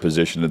top of their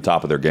position, the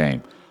top of their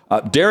game.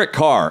 Derek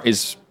Carr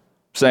is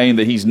saying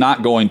that he's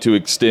not going to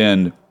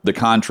extend the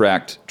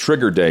contract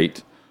trigger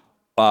date,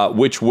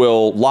 which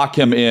will lock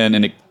him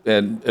in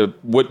and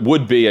what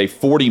would be a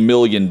 $40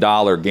 million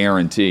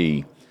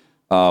guarantee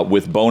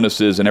with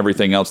bonuses and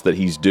everything else that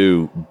he's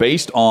due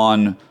based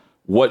on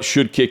what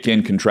should kick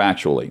in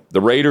contractually.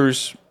 The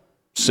Raiders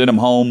sent him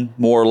home,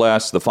 more or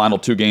less, the final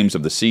 2 games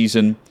of the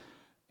season.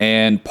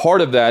 And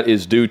part of that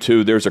is due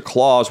to there's a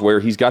clause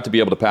where he's got to be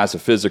able to pass a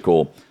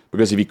physical,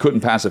 because if he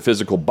couldn't pass a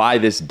physical by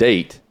this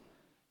date,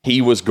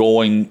 he was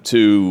going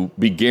to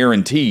be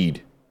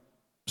guaranteed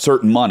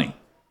certain money,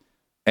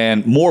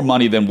 and more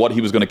money than what he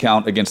was going to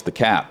count against the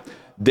cap.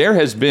 There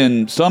has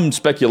been some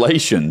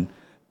speculation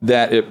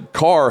that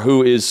Carr,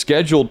 who is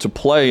scheduled to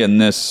play in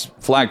this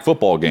flag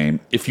football game,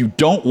 if you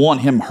don't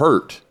want him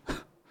hurt,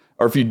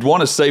 or if you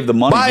want to save the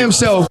money by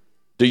himself,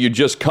 do you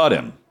just cut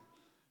him?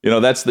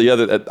 That's the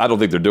other. I don't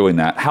think they're doing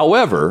that.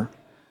 However,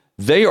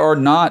 they are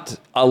not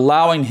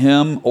allowing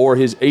him or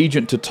his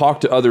agent to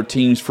talk to other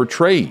teams for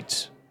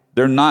trades.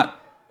 They're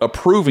not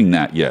approving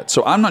that yet.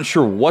 So I'm not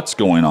sure what's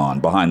going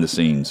on behind the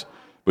scenes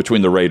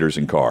between the Raiders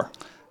and Carr.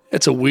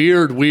 It's a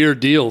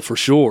weird deal for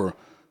sure.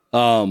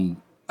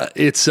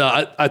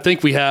 I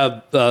think we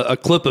have a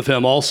clip of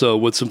him also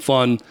with some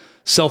fun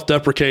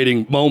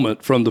self-deprecating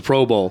moment from the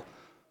Pro Bowl.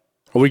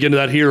 Are we getting to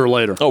that here or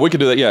later? Oh, we can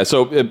do that. Yeah.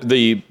 So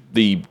the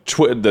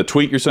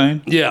tweet you're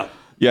saying? Yeah.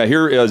 Yeah.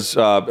 Here is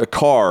a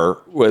Carr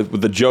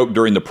with the joke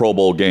during the Pro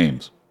Bowl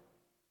games.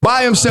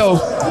 By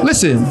himself.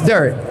 Listen,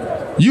 Derek,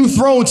 you've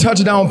thrown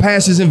touchdown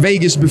passes in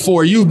Vegas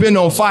before. You've been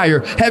on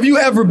fire. Have you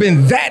ever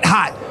been that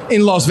hot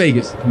in Las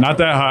Vegas? Not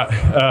that hot.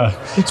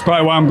 It's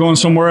probably why I'm going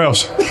somewhere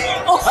else.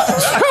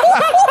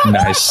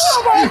 Nice.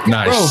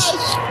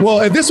 Bro, well,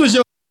 if this was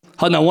your...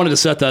 Hutton, I wanted to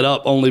set that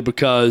up only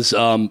because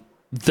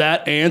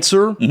that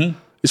answer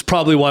is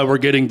probably why we're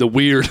getting the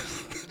weird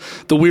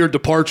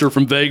departure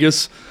from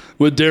Vegas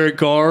with Derek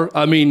Carr.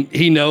 I mean,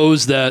 he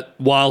knows that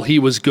while he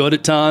was good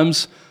at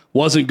times,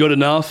 wasn't good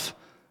enough,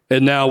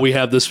 and now we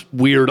have this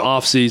weird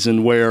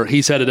offseason where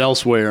he's headed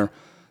elsewhere.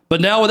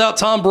 But now without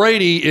Tom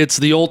Brady, it's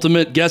the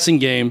ultimate guessing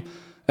game.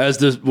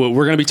 We're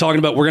going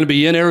to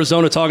be in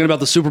Arizona talking about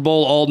the Super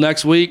Bowl all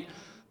next week.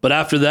 But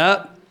after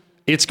that,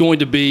 It's going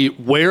to be,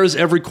 where is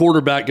every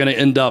quarterback going to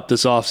end up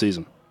this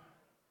offseason?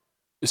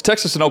 Is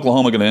Texas and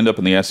Oklahoma going to end up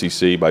in the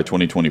SEC by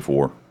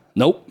 2024?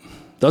 Nope.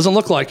 Doesn't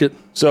look like it.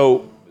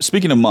 So,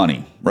 speaking of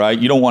money, right?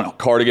 You don't want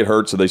Carr to get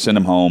hurt, so they send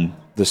him home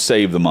to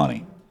save the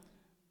money.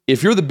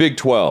 If you're the Big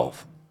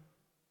 12,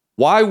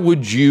 why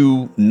would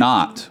you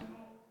not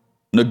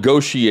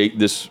negotiate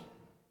this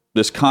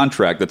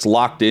contract that's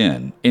locked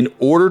in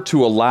order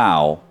to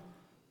allow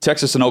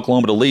Texas and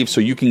Oklahoma to leave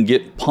so you can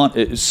get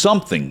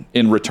something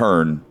in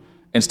return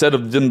instead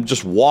of them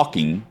just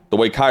walking the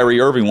way Kyrie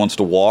Irving wants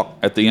to walk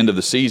at the end of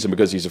the season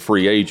because he's a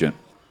free agent?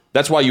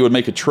 That's why you would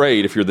make a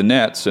trade if you're the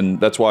Nets, and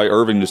that's why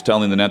Irving is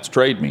telling the Nets,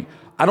 trade me.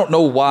 I don't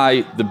know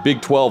why the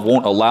Big 12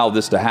 won't allow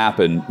this to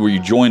happen where you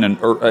join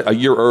a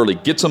year early,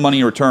 get some money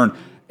in return,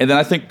 and then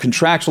I think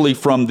contractually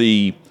from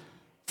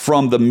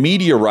the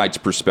media rights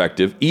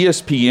perspective,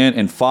 ESPN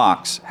and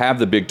Fox have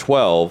the Big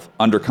 12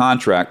 under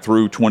contract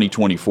through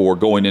 2024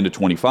 going into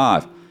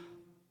 25.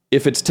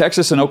 If it's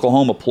Texas and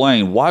Oklahoma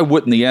playing, why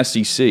wouldn't the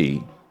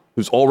SEC,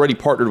 who's already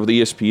partnered with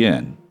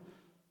ESPN,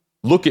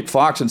 look at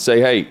Fox and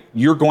say, hey,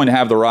 you're going to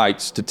have the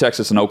rights to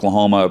Texas and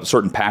Oklahoma, a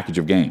certain package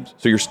of games.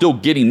 So you're still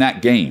getting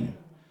that game.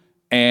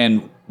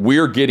 And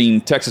we're getting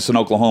Texas and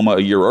Oklahoma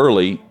a year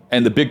early,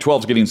 and the Big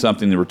 12 is getting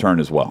something in return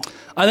as well.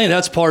 I think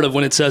that's part of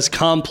when it says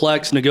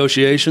complex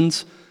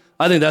negotiations.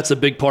 I think that's a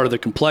big part of the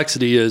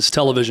complexity is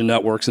television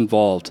networks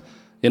involved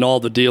in all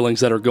the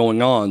dealings that are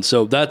going on.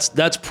 So that's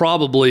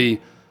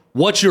probably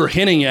what you're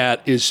hinting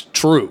at is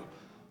true.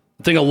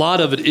 I think a lot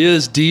of it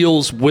is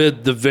deals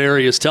with the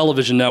various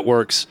television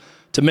networks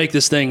to make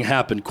this thing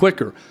happen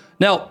quicker.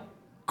 Now,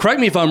 correct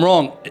me if I'm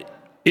wrong.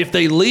 If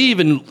they leave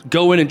and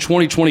go in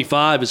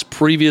 2025 as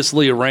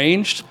previously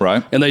arranged,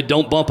 right, and they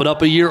don't bump it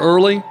up a year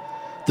early,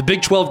 the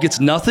Big 12 gets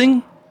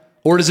nothing?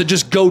 Or does it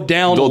just go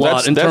down a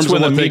lot in terms of what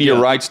they get? That's when the media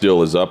rights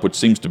deal is up, which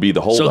seems to be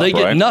the holdup, So they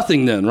get right?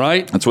 nothing then,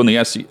 right? That's when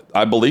the SEC,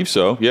 I believe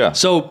so, yeah.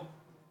 So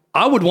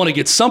I would want to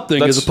get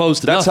something as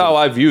opposed to that's nothing. How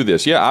I view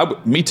this. Yeah,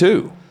 me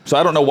too. So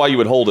I don't know why you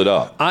would hold it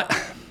up.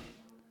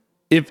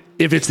 If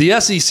it's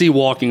the SEC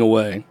walking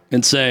away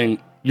and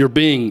saying, you're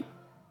being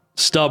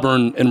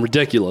stubborn and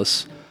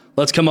ridiculous,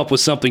 let's come up with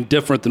something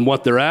different than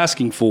what they're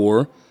asking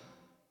for,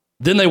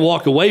 then they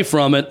walk away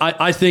from it.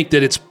 I think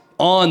that it's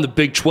on the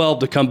Big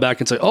 12 to come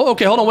back and say, oh,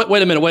 okay, hold on,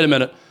 wait a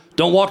minute.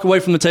 Don't walk away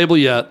from the table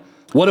yet.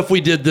 What if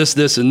we did this,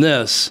 this, and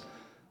this?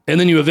 And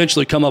then you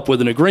eventually come up with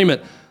an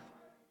agreement.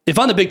 If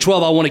I'm the Big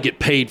 12, I want to get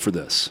paid for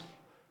this.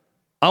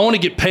 I want to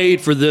get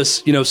paid for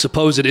this,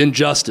 supposed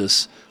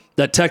injustice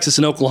that Texas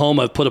and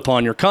Oklahoma have put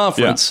upon your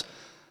conference.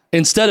 Yeah.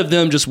 Instead of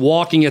them just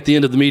walking at the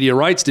end of the media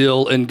rights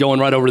deal and going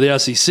right over to the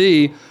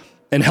SEC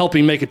and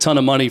helping make a ton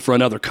of money for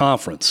another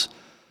conference.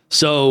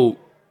 So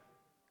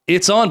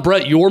it's on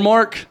Brett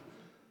Yormark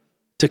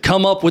to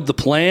come up with the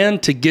plan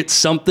to get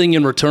something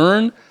in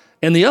return.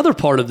 And the other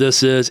part of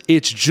this is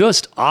it's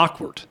just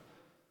awkward.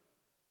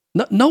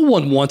 No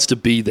one wants to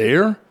be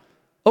there.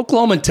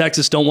 Oklahoma and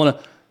Texas don't want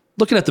to.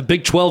 Looking at the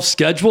Big 12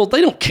 schedule,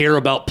 they don't care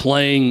about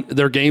playing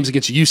their games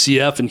against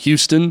UCF and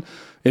Houston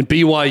and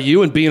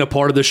BYU and being a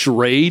part of the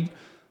charade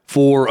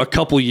for a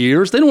couple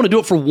years. They don't want to do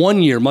it for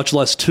 1 year, much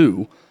less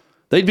 2.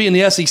 They'd be in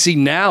the SEC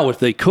now if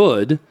they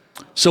could.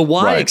 So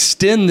why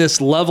extend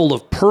this level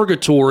of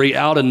purgatory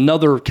out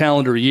another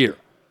calendar year?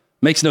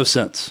 Makes no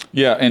sense.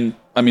 Yeah, and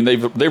I mean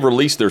they've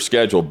released their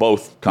schedule.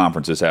 Both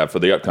conferences have for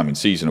the upcoming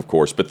season, of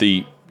course. But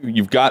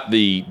you've got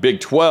the Big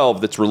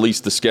 12 that's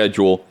released the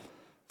schedule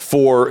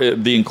for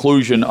the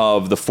inclusion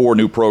of the 4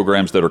 new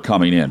programs that are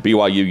coming in: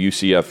 BYU,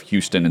 UCF,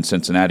 Houston, and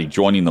Cincinnati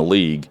joining the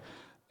league.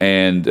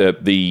 And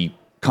the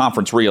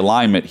conference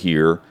realignment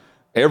here: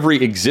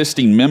 every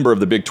existing member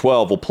of the Big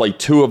 12 will play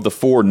 2 of the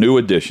 4 new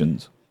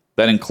additions.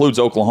 That includes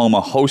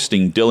Oklahoma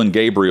hosting Dillon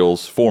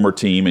Gabriel's former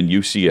team in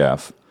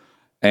UCF.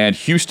 And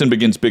Houston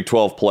begins Big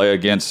 12 play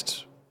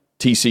against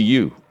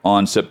TCU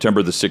on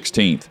September the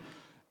 16th.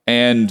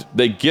 And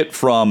they get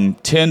from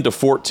 10 to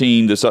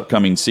 14 this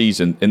upcoming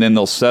season, and then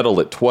they'll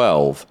settle at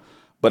 12.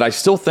 But I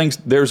still think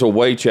there's a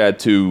way, Chad,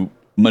 to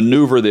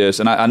maneuver this,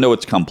 and I know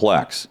it's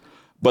complex,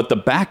 but the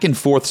back and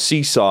forth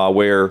seesaw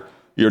where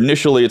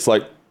initially it's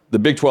like the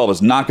Big 12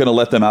 is not going to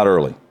let them out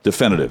early,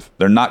 definitive.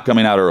 They're not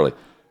coming out early.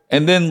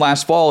 And then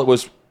last fall, it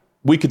was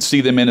we could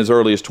see them in as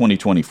early as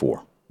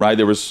 2024. Right,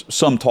 there was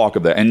some talk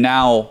of that, and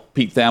now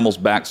Pete Thamel's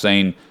back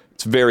saying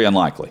it's very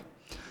unlikely,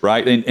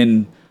 right?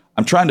 And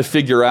I'm trying to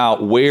figure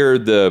out where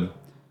the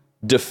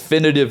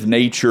definitive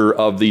nature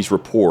of these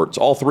reports,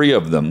 all 3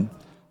 of them,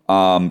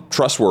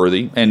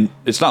 trustworthy, and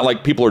it's not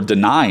like people are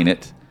denying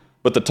it,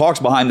 but the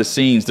talks behind the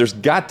scenes, there's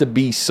got to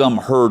be some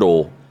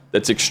hurdle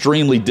that's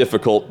extremely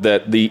difficult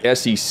that the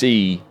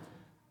SEC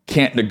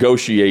can't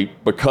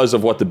negotiate because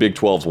of what the Big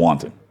 12's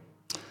wanting.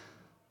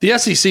 The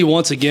SEC,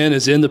 once again,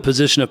 is in the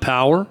position of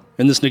power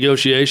in this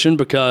negotiation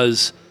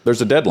because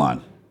there's a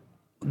deadline.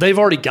 They've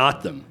already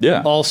got them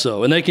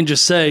also. And they can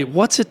just say,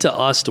 what's it to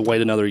us to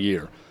wait another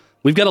year?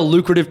 We've got a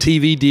lucrative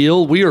TV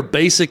deal. We are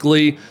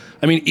basically,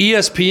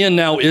 ESPN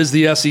now is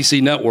the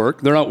SEC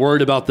network. They're not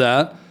worried about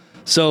that.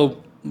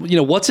 So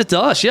what's it to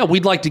us? Yeah,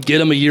 we'd like to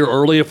get him a year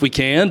early if we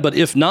can, but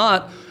if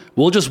not,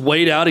 we'll just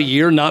wait out a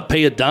year, not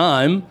pay a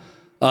dime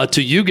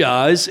to you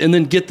guys, and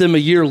then get them a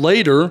year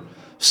later.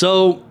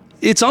 So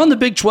it's on the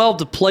Big 12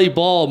 to play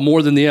ball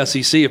more than the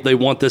SEC if they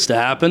want this to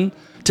happen,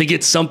 to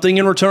get something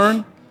in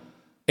return.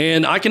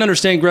 And I can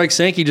understand Greg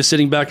Sankey just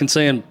sitting back and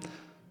saying,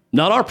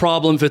 not our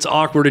problem if it's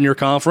awkward in your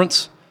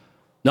conference.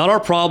 Not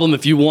our problem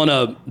if you want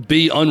to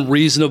be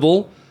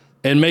unreasonable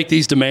and make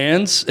these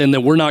demands and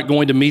that we're not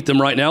going to meet them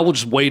right now. We'll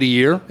just wait a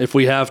year if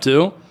we have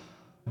to.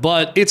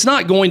 But it's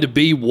not going to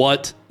be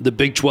what the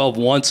Big 12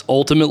 wants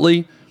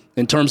ultimately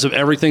in terms of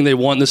everything they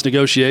want in this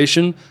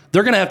negotiation.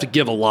 They're going to have to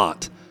give a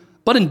lot.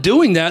 But in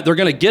doing that, they're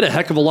going to get a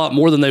heck of a lot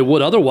more than they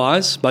would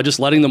otherwise by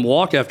just letting them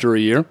walk after a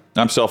year.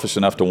 I'm selfish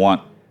enough to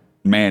want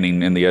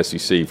Manning in the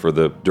SEC for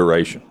the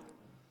duration.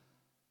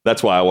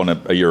 That's why I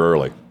want a year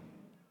early.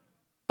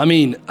 I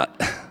mean,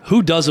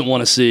 who doesn't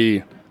want to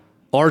see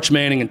Arch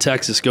Manning in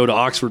Texas go to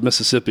Oxford,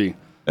 Mississippi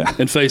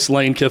and face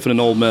Lane Kiffin and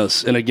Ole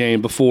Miss in a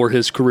game before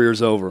his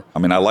career's over? I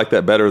mean, I like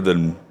that better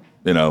than,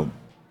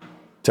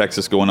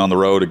 Texas going on the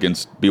road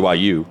against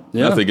BYU.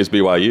 Yeah. I think it's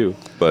BYU,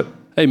 but...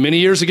 Hey, many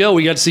years ago,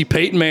 we got to see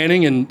Peyton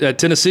Manning and at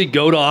Tennessee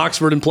go to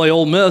Oxford and play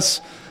Ole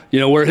Miss,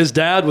 where his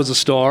dad was a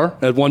star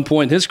at one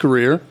point in his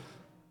career.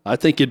 I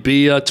think it'd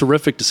be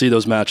terrific to see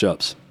those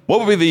matchups. What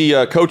would be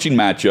the coaching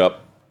matchup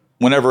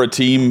whenever a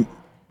team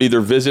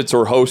either visits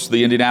or hosts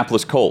the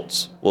Indianapolis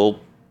Colts? We'll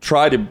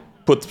try to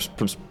put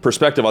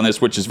perspective on this,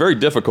 which is very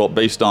difficult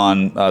based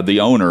on the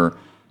owner,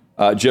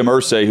 Jim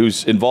Irsay,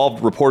 who's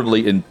involved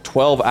reportedly in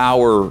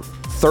 12-hour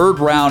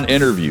third-round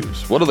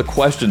interviews. What are the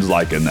questions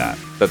like in that?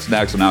 That's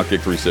next on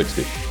Outkick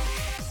 360.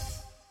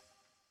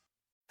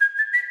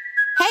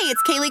 Hey,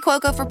 it's Kaylee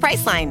Cuoco for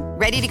Priceline.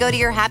 Ready to go to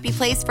your happy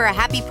place for a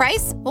happy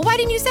price? Well, why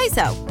didn't you say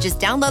so? Just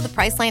download the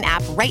Priceline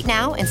app right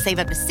now and save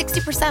up to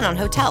 60% on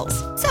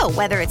hotels. So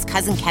whether it's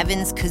Cousin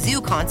Kevin's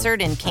Kazoo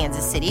Concert in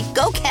Kansas City,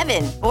 go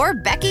Kevin, or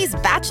Becky's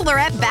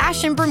Bachelorette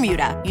Bash in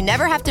Bermuda, you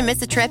never have to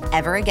miss a trip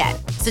ever again.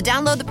 So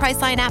download the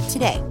Priceline app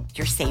today.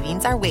 Your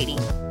savings are waiting.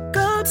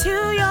 Go to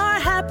your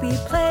happy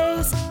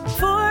place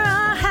for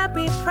a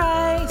happy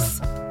price.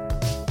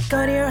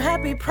 Go to your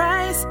happy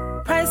price,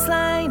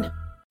 Priceline.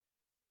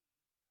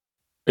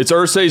 It's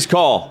Irsay's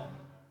call.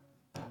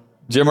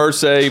 Jim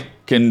Irsay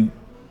can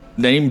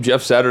name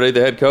Jeff Saturday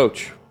the head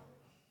coach.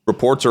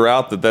 Reports are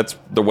out that that's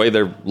the way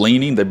they're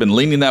leaning. They've been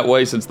leaning that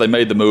way since they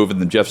made the move,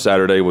 and then Jeff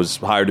Saturday was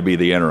hired to be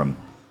the interim.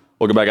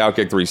 Welcome back,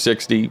 Outkick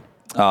 360.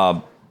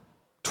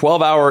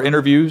 12-hour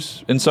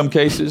interviews in some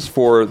cases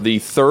for the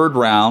third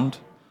round.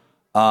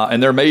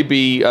 And there may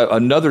be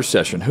another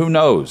session. Who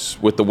knows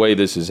with the way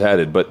this is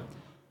headed. But,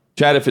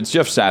 Chad, if it's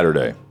Jeff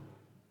Saturday,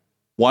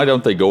 why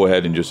don't they go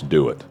ahead and just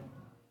do it?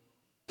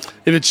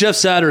 If it's Jeff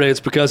Saturday, it's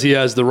because he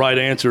has the right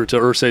answer to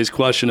Irsay's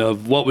question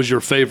of what was your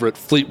favorite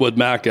Fleetwood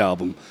Mac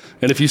album.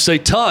 And if you say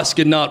Tusk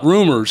and not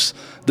Rumors,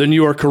 then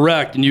you are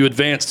correct, and you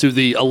advance to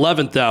the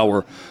 11th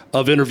hour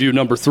of interview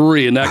number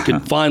 3, and that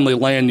could finally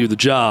land you the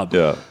job.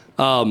 Yeah.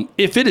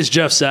 If it is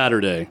Jeff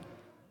Saturday,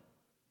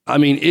 I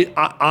mean,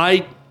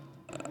 I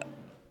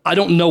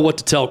don't know what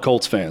to tell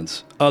Colts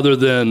fans other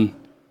than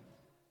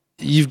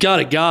you've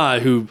got a guy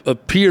who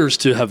appears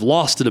to have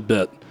lost it a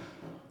bit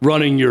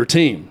running your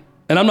team.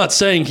 And I'm not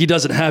saying he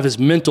doesn't have his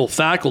mental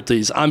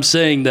faculties. I'm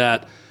saying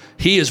that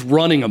he is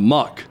running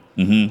amok,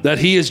 that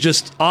he has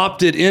just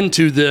opted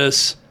into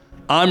this,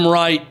 I'm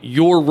right,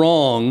 you're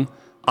wrong.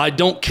 I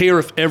don't care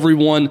if every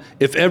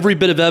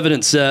bit of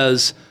evidence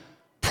says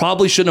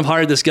probably shouldn't have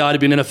hired this guy to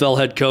be an NFL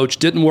head coach,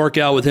 didn't work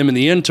out with him in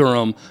the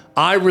interim.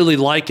 I really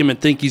like him and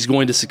think he's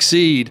going to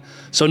succeed.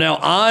 So now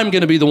I'm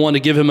going to be the one to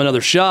give him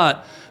another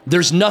shot.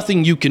 There's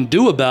nothing you can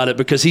do about it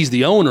because he's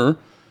the owner.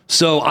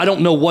 So I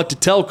don't know what to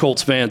tell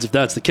Colts fans if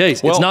that's the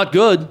case. Well, it's not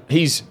good.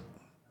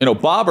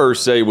 Bob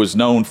Irsay was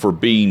known for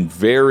being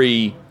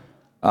very,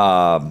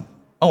 I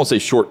won't say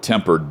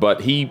short-tempered, but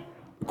he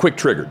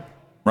quick-triggered,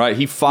 right?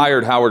 He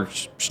fired Howard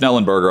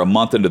Schnellenberger a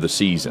month into the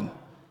season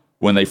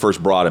when they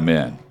first brought him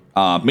in.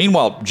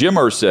 Meanwhile, Jim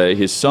Irsay,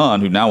 his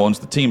son, who now owns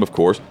the team, of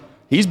course,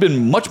 he's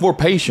been much more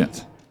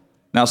patient.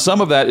 Now,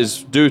 some of that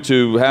is due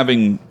to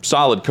having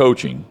solid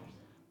coaching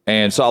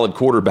and solid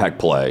quarterback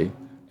play,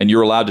 and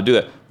you're allowed to do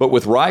that. But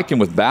with Reich and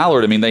with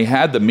Ballard, I mean, they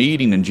had the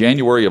meeting in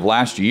January of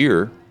last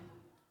year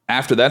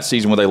after that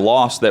season where they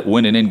lost that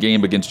win-and-in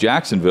game against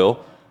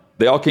Jacksonville.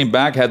 They all came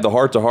back, had the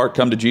heart-to-heart,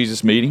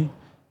 come-to-Jesus meeting.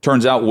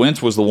 Turns out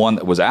Wentz was the one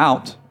that was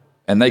out,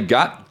 and they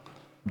got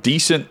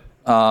decent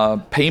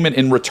payment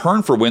in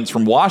return for Wentz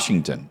from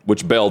Washington,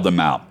 which bailed them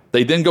out.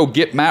 They then go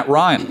get Matt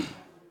Ryan.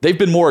 They've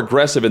been more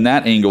aggressive in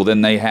that angle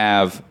than they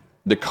have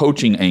the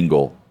coaching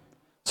angle.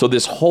 So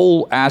this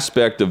whole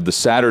aspect of the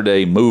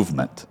Saturday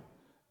movement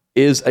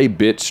is a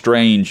bit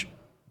strange,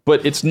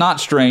 but it's not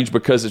strange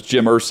because it's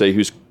Jim Irsay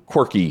who's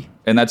quirky,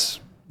 and that's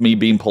me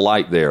being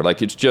polite there.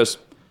 Like, it's just,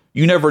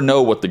 you never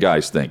know what the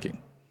guy's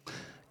thinking.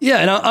 Yeah,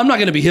 and I'm not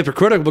going to be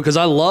hypocritical because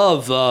I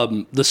love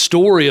the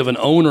story of an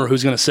owner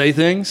who's going to say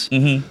things,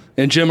 and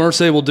Jim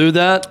Irsay will do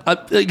that.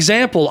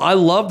 Example, I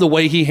love the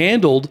way he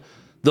handled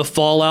the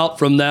fallout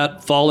from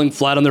that falling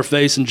flat on their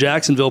face in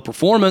Jacksonville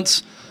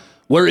performance,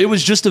 where it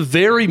was just a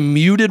very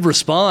muted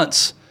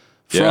response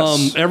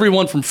from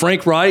everyone from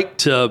Frank Reich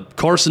to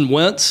Carson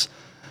Wentz.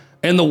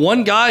 And the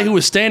one guy who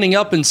was standing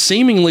up and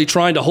seemingly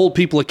trying to hold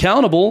people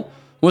accountable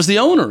was the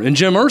owner, and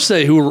Jim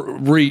Irsay, who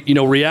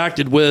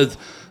reacted with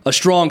a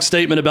strong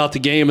statement about the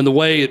game and the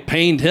way it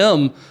pained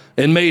him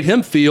and made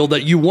him feel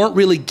that you weren't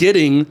really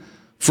getting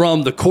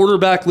from the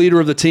quarterback leader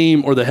of the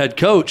team or the head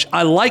coach.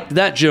 I liked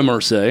that, Jim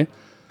Irsay.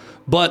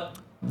 But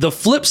the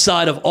flip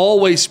side of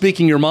always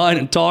speaking your mind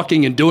and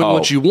talking and doing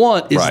what you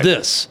want is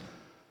this.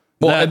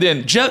 Well, and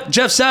then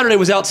Jeff Saturday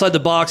was outside the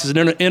box as an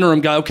interim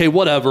guy. Okay,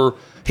 whatever.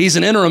 He's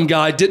an interim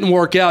guy. Didn't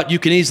work out. You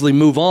can easily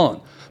move on.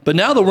 But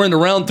now that we're in the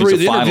round 3 of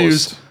the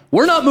interviews,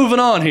 we're not moving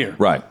on here.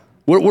 Right.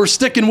 We're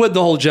sticking with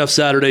the whole Jeff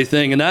Saturday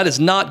thing, and that is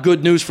not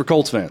good news for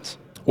Colts fans.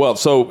 Well,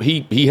 so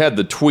he had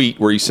the tweet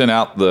where he sent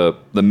out the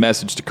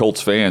message to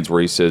Colts fans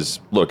where he says,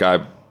 look,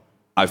 I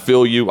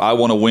feel you. I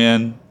want to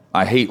win.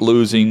 I hate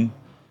losing.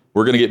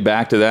 We're going to get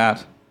back to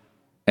that.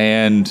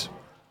 And,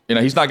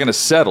 he's not going to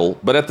settle.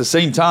 But at the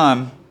same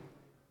time,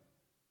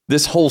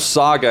 this whole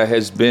saga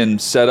has been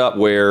set up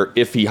where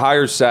if he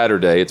hires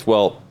Saturday, it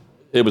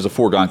was a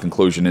foregone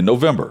conclusion in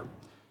November.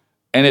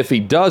 And if he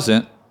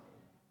doesn't,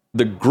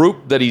 the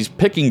group that he's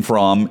picking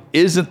from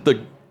isn't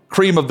the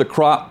cream of the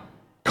crop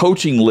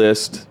coaching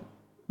list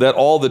that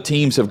all the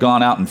teams have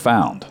gone out and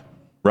found,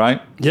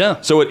 right?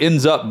 Yeah. So it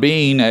ends up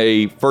being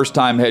a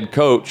first-time head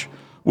coach,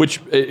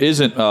 which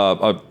isn't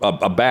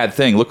a bad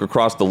thing. Look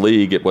across the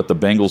league at what the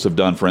Bengals have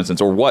done, for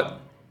instance, or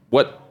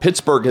what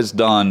Pittsburgh has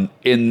done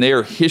in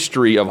their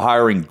history of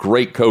hiring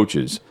great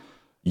coaches,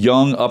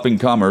 young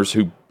up-and-comers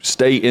who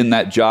stay in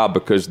that job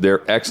because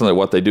they're excellent at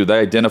what they do. They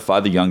identify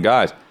the young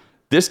guys.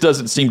 This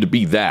doesn't seem to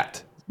be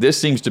that. This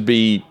seems to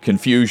be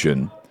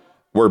confusion,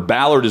 where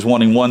Ballard is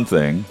wanting one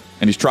thing,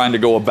 and he's trying to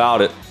go about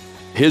it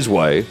his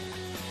way,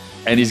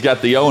 and he's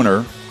got the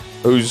owner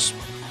who's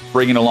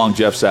bringing along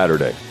Jeff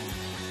Saturday.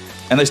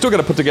 And they still got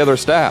to put together a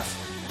staff.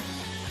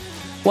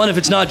 Well, and if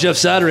it's not Jeff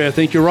Saturday, I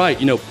think you're right.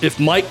 If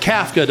Mike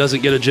Kafka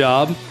doesn't get a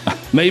job,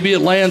 maybe it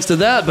lands to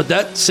that, but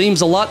that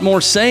seems a lot more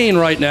sane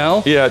right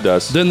now. Yeah, it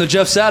does. Than the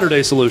Jeff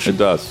Saturday solution. It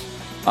does.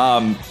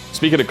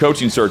 Speaking of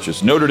coaching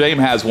searches, Notre Dame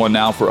has one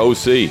now for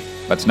OC.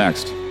 That's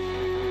next.